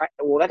reasoning.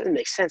 That doesn't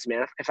make sense,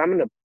 man. If I'm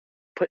going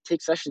to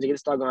take sessions to get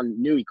this dog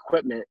on new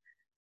equipment,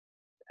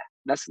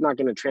 that's not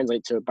going to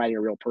translate to biting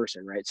a real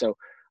person, right? So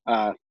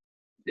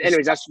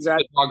anyways, that's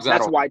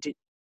why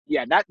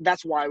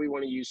that's why we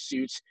want to use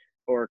suits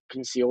or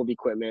concealed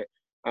equipment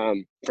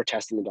for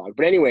testing the dog.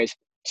 But anyways,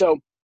 so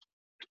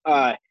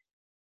I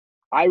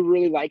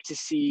really like to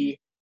see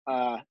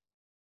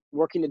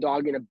working the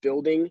dog in a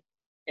building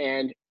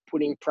and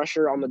putting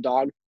pressure on the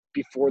dog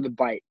before the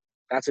bite.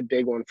 That's a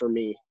big one for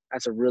me.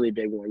 That's a really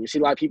big one. You see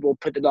a lot of people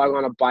put the dog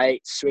on a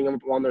bite, swing them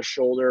up on their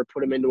shoulder,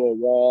 put them into a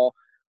wall,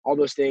 all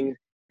those things.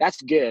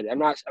 That's good. I'm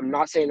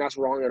not saying that's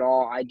wrong at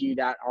all. I do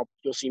that.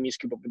 You'll see me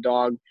scoop up a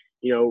dog,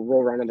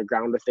 roll around on the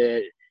ground with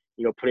it,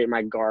 put it in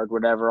my guard,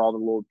 whatever, all the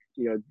little,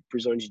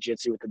 Brazilian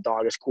jiu-jitsu with the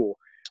dog is cool.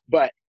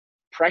 But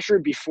pressure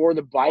before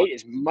the bite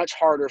is much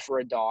harder for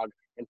a dog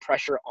than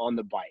pressure on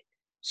the bite.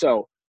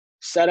 So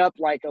set up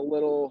like a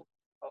little,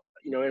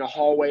 in a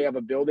hallway of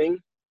a building,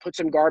 put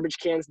some garbage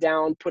cans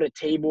down, put a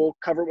table,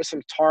 cover it with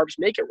some tarps,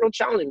 make it real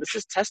challenging. This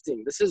is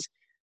testing. This is,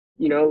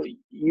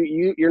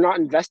 you're not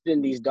invested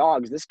in these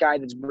dogs. This guy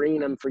that's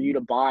bringing them for you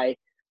to buy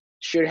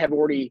should have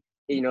already,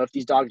 if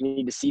these dogs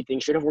need to see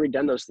things, should have already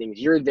done those things.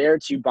 You're there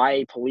to buy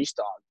a police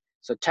dog.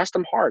 So test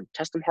them hard.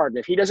 And if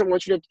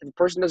the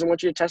person doesn't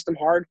want you to test them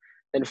hard,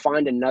 then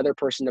find another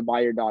person to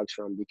buy your dogs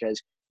from,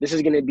 because this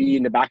is going to be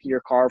in the back of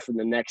your car for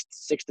the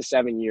next 6 to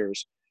 7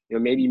 years,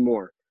 maybe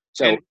more.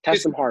 So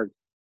test them hard.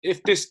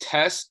 If this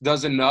test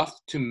does enough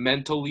to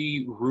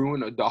mentally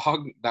ruin a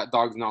dog, that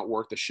dog's not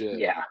worth the shit.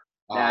 Yeah.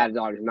 That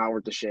dog is not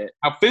worth the shit.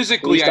 Now,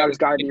 physically, police dog's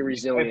got to be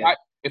resilient.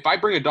 If I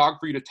bring a dog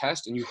for you to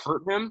test and you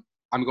hurt him,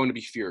 I'm going to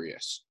be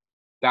furious.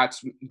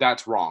 That's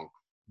wrong.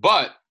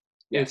 But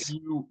Yes.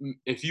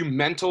 if you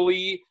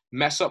mentally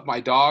mess up my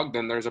dog,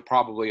 then there's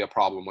probably a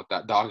problem with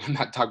that dog, and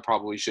that dog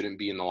probably shouldn't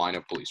be in the line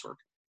of police work.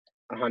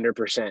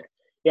 100%.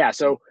 Yeah.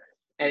 So,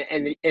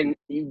 and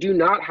you do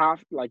not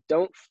have, like,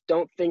 don't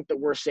think that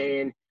we're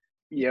saying,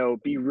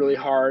 be really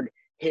hard,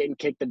 hit and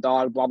kick the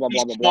dog, blah blah Be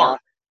blah blah blah.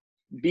 smart.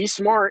 Be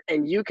smart,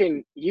 and you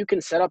can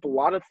set up a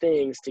lot of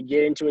things to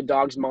get into a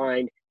dog's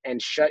mind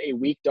and shut a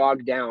weak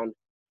dog down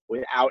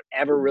without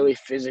ever really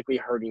physically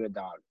hurting the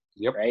dog.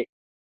 Yep. Right.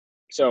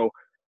 So,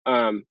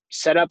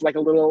 set up like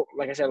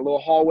like I said, a little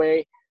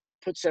hallway,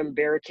 put some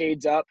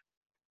barricades up,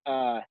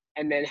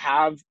 and then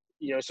have,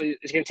 so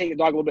it's going to take the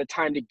dog a little bit of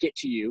time to get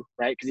to you,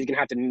 right? Because he's going to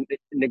have to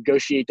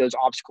negotiate those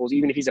obstacles.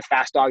 Even if he's a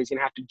fast dog, he's going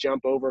to have to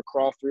jump over,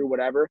 crawl through,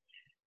 whatever.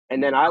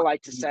 And then I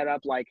like to set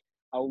up like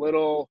a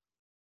little,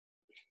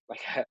 like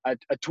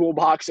a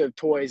toolbox of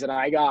toys that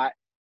I got,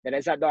 that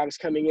as that dog's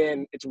coming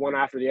in, it's one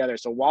after the other.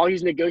 So while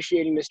he's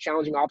negotiating this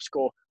challenging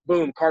obstacle,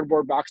 boom,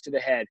 cardboard box to the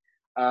head,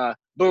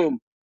 boom,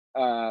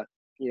 a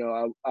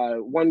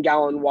 1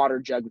 gallon water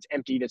jug that's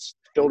empty, that's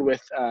filled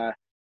with,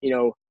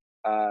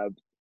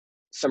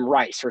 some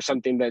rice or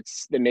something that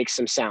makes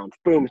some sound.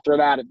 Boom, throw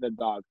that at the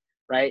dog,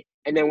 right?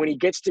 And then when he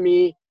gets to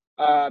me,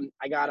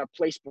 I got a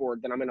place board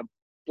that I'm gonna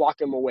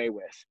block him away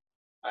with,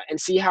 and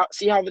see how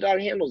the dog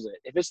handles it.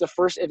 If it's the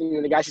first, if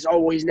the guy says, "Oh,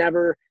 well, he's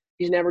never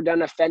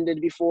done offended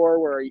before,"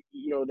 where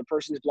the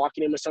person's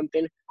blocking him with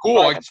something. Cool.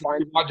 All right, that's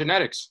fine. About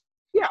genetics.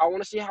 Yeah, I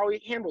want to see how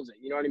he handles it.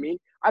 You know what I mean?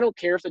 I don't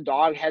care if the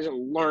dog hasn't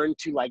learned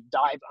to like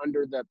dive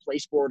under the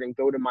place board and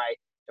go to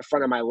the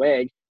front of my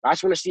leg. I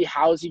just want to see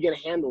how is he going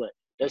to handle it.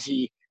 Does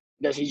he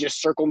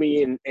just circle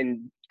me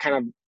and kind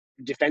of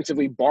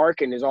defensively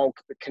bark and is all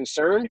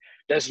concerned?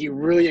 Does he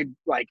really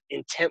like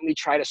intently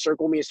try to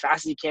circle me as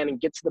fast as he can and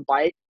get to the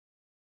bite?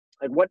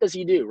 Like, what does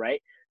he do, right?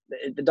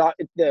 The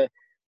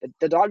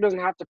dog doesn't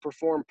have to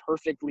perform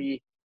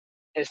perfectly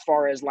as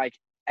far as like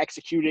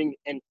executing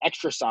an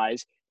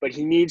exercise, but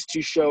he needs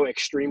to show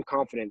extreme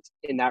confidence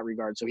in that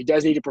regard. So he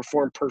does need to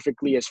perform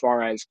perfectly as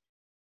far as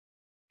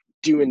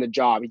doing the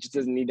job. He just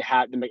doesn't need to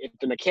have if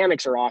the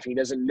mechanics are off, he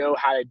doesn't know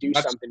how to do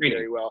something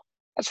very well.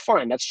 That's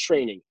fine. That's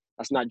training.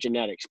 That's not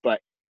genetics. But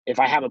if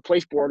I have a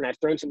place board and I've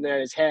thrown something at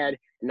his head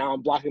and now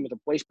I'm blocking him with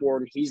a place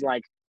board and he's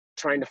like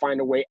trying to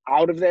find a way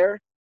out of there,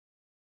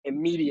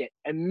 immediate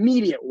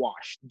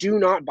wash. Do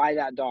not buy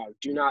that dog.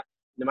 Do not,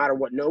 no matter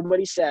what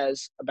nobody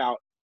says about,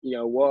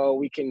 well,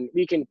 we can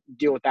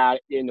deal with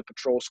that in the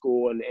patrol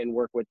school and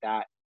work with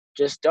that.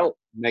 Just don't.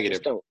 Negative.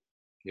 Just don't.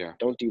 Yeah.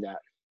 Don't do that.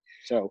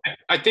 So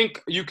I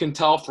think you can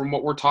tell from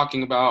what we're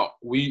talking about,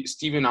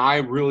 Steve and I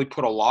really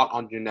put a lot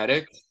on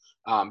genetics,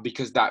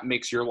 because that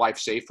makes your life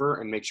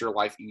safer and makes your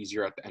life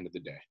easier at the end of the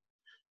day.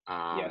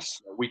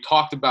 Yes. We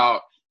talked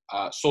about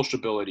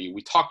sociability.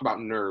 We talked about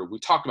nerve. We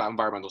talked about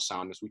environmental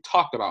soundness. We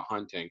talked about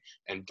hunting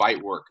and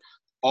bite work.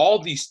 All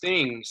these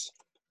things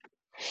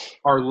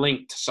are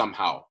linked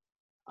somehow.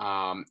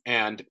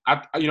 And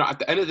at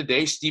the end of the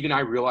day, Steve and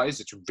I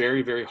realized it's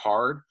very, very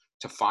hard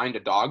to find a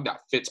dog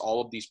that fits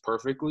all of these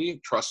perfectly.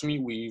 Trust me,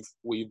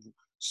 we've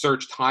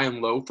searched high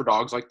and low for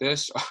dogs like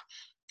this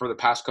for the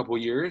past couple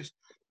of years.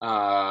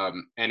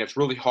 And it's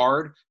really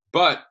hard,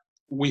 but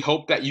we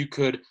hope that you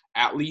could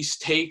at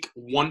least take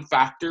one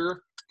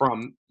factor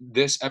from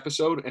this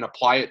episode and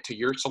apply it to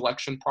your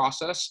selection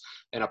process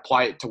and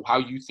apply it to how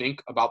you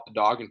think about the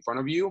dog in front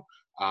of you.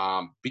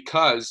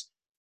 Because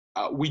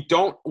we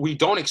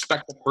don't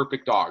expect a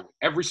perfect dog.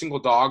 Every single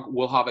dog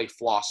will have a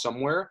flaw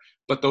somewhere,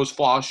 but those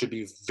flaws should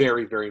be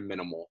very, very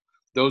minimal.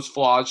 Those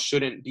flaws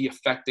shouldn't be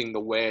affecting the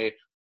way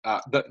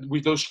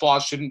those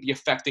flaws shouldn't be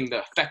affecting the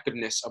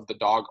effectiveness of the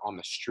dog on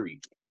the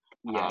street.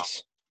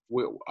 Yes.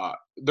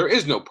 There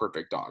is no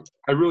perfect dog.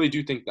 I really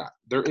do think that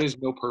there is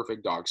no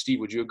perfect dog. Steve,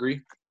 would you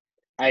agree?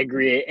 I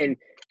agree.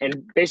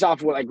 And based off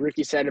of what like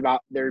Ricky said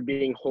about there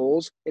being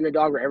holes in a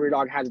dog, where every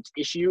dog has its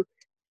issue,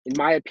 in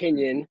my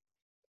opinion,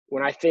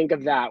 when I think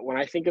of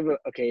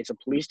okay, it's a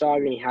police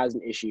dog and he has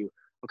an issue.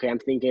 Okay, I'm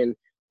thinking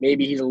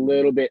maybe he's a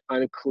little bit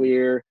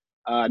unclear.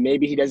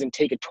 Maybe he doesn't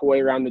take a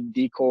toy around the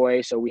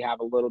decoy, so we have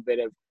a little bit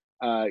of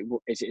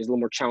it's a little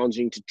more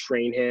challenging to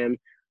train him.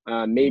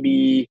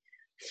 Maybe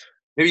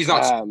he's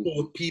not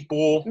social with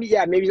people.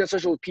 Yeah, maybe he's not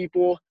social with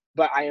people.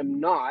 But I am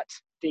not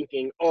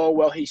thinking, oh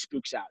well, he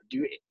spooks out.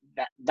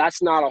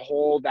 That's not a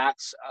hole.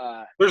 That's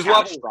there's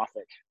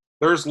catastrophic.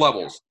 There's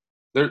levels.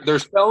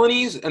 There's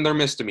felonies and they're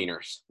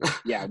misdemeanors.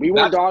 Yeah, we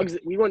want dogs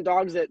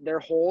that their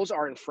holes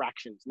are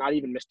infractions, not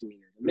even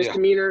misdemeanor.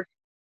 Misdemeanor,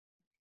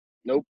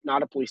 nope,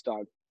 not a police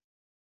dog.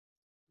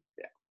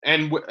 Yeah,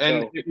 and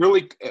it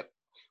really,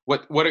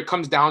 what it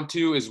comes down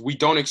to is we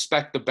don't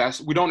expect the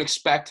best. We don't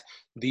expect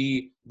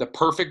the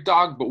perfect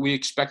dog, but we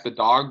expect the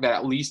dog that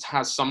at least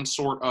has some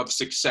sort of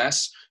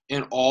success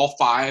in all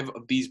 5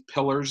 of these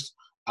pillars.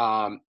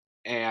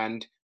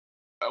 And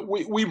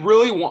we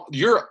really want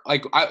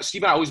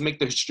Steve and I always make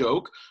this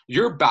joke.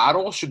 Your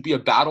battle should be a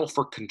battle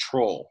for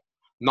control,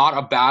 not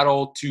a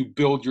battle to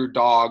build your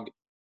dog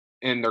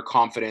and their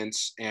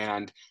confidence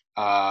and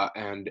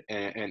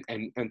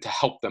to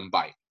help them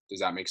bite. Does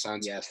that make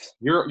sense? Yes.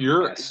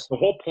 The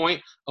whole point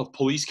of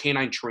police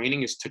canine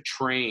training is to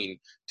train,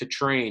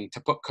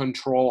 to put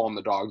control on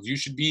the dogs. You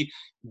should be,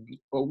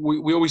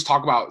 we always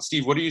talk about,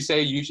 Steve, what do you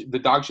say? The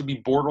dog should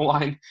be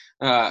borderline,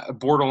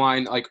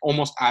 like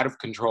almost out of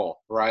control,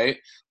 right?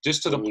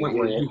 Just to the point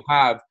where you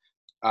have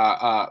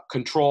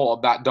control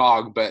of that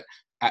dog, but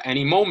at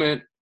any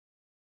moment,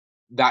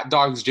 that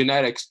dog's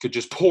genetics could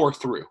just pour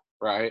through,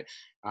 right?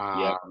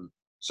 Yep.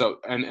 So,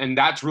 and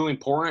that's really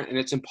important, and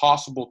it's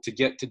impossible to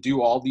get to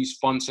do all these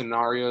fun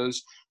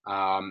scenarios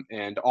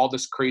and all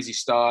this crazy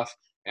stuff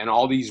and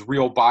all these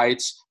real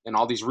bites and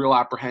all these real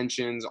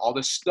apprehensions, all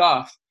this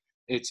stuff.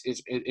 It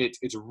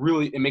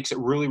makes it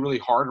really, really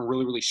hard and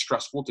really, really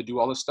stressful to do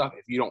all this stuff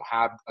if you don't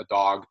have a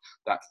dog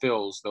that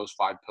fills those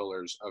 5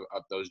 pillars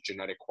of those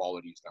genetic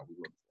qualities that we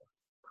look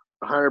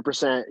for.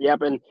 100%.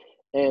 Yep.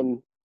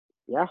 And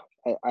yeah,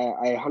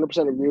 I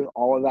 100% agree with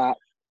all of that.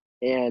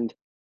 And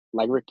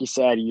like Ricky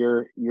said,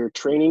 your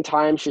training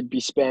time should be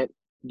spent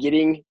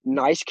getting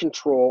nice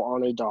control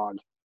on a dog,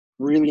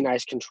 really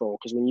nice control.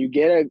 Because when you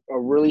get a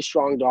really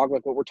strong dog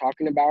like what we're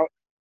talking about,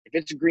 if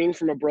it's green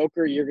from a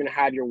broker, you're going to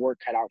have your work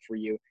cut out for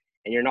you.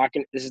 And you're not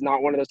going to, this is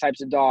not one of those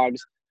types of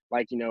dogs,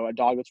 like, you know, a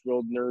dog that's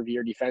real nervy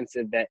or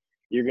defensive that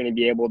you're going to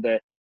be able to,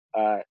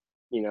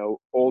 you know,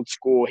 old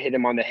school hit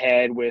him on the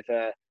head with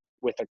a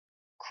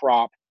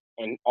crop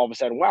and all of a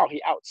sudden, wow,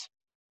 he outs.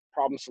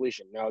 Problem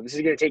solution. No, this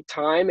is going to take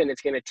time, and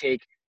it's going to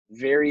take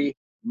very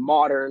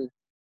modern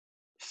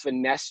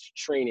finesse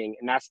training.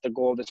 And that's the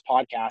goal of this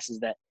podcast, is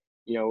that,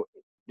 you know,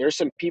 there's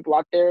some people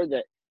out there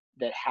that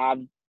have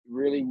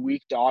really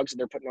weak dogs that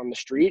they're putting on the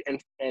street.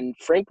 And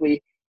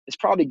frankly, it's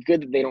probably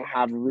good that they don't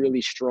have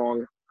really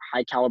strong,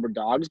 high caliber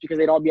dogs, because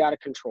they'd all be out of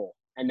control.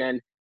 And then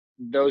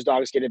those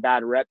dogs get a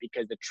bad rep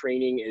because the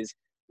training is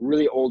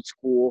really old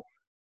school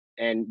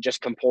and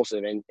just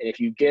compulsive. And if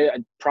you get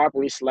a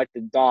properly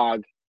selected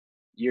dog,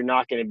 you're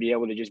not going to be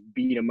able to just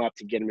beat them up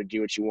to get them to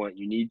do what you want.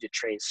 You need to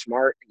train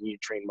smart, and you need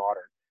to train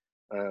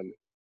modern.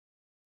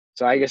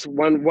 So I guess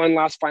one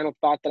last final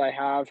thought that I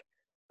have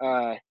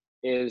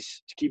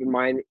is to keep in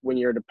mind when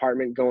you're a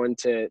department going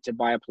to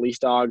buy a police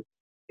dog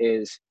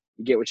is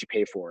you get what you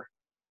pay for.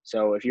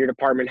 So if your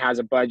department has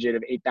a budget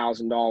of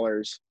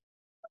 $8,000,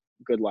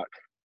 good luck,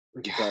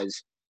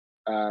 because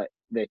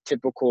the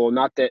typical,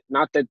 not that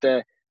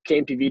the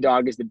KMPV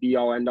dog is the be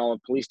all end all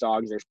of police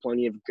dogs. There's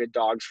plenty of good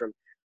dogs from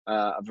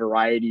a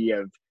variety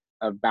of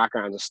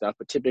backgrounds and stuff,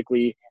 but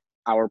typically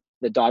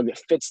the dog that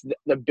fits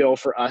the bill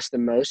for us the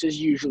most is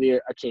usually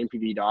a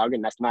KMPV dog.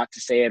 And that's not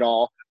to say at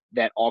all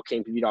that all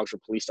KMPV dogs are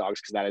police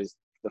dogs, because that is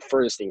the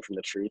furthest thing from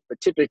the truth.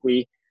 But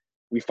typically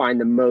we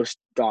find the most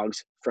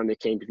dogs from the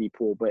KMPV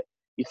pool. But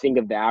you think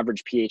of the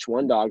average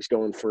PH1 dogs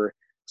going for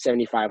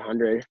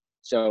 $7,500.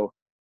 So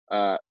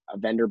a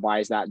vendor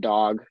buys that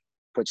dog,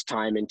 puts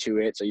time into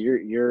it. So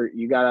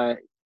you gotta,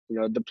 you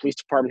know, the police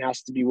department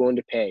has to be willing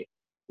to pay.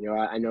 You know,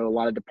 I know a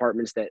lot of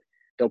departments that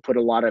they'll put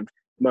a lot of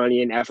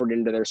money and effort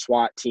into their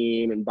SWAT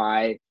team and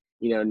buy,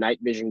 you know, night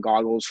vision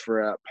goggles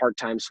for a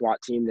part-time SWAT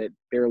team that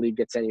barely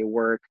gets any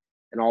work,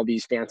 and all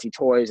these fancy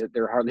toys that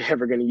they're hardly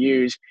ever going to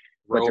use.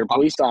 But their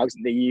police dogs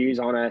that they use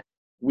on a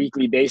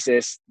weekly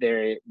basis,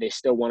 they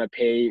still want to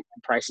pay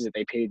prices that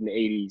they paid in the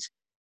 80s.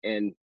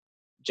 And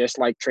just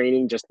like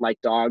training, just like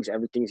dogs,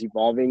 everything's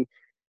evolving.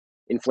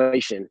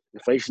 Inflation's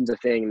a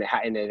thing,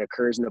 and it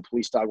occurs in the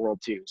police dog world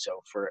too.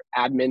 So for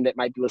admin that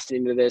might be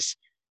listening to this,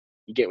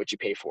 you get what you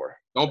pay for.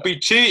 Don't be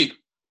cheap.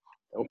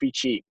 Don't be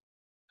cheap.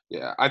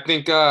 Yeah, I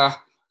think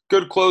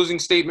good closing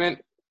statement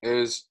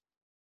is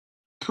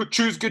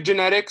choose good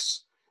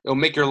genetics. It'll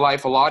make your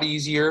life a lot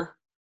easier.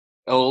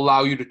 It'll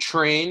allow you to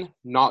train,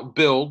 not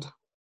build,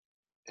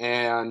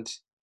 and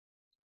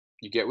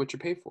you get what you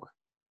pay for.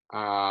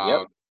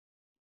 Yep.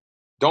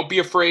 Don't be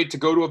afraid to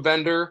go to a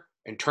vendor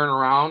and turn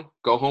around,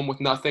 go home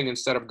with nothing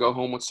instead of go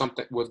home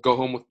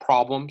with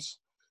problems,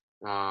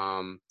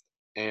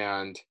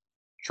 and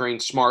train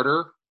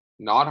smarter,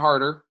 not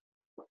harder.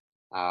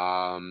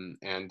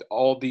 And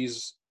all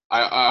these,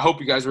 I hope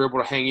you guys were able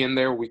to hang in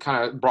there. We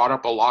kind of brought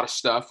up a lot of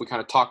stuff. We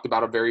kind of talked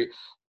about a very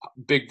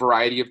big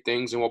variety of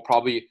things, and we'll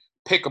probably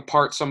pick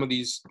apart some of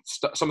the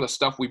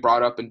stuff we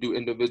brought up and do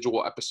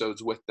individual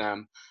episodes with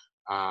them.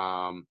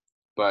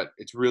 But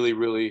it's really,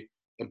 really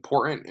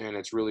important, and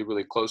it's really,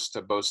 really close to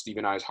both Steve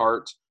and I's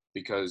hearts,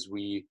 because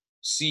we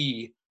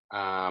see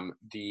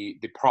the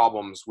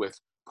problems with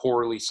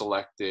poorly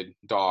selected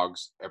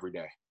dogs every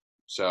day.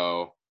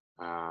 So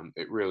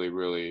it really,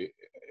 really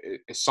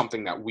is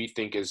something that we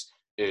think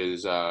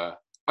is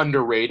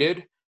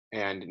underrated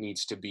and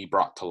needs to be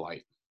brought to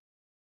light.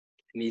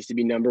 It needs to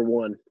be number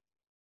one.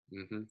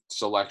 Mm-hmm.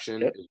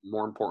 Selection is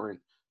more important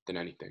than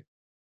anything.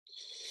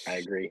 I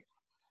agree.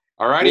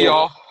 All righty,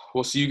 y'all.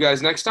 We'll see you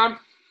guys next time.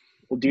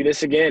 We'll do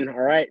this again. All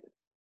right.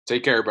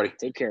 Take care, everybody.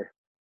 Take care.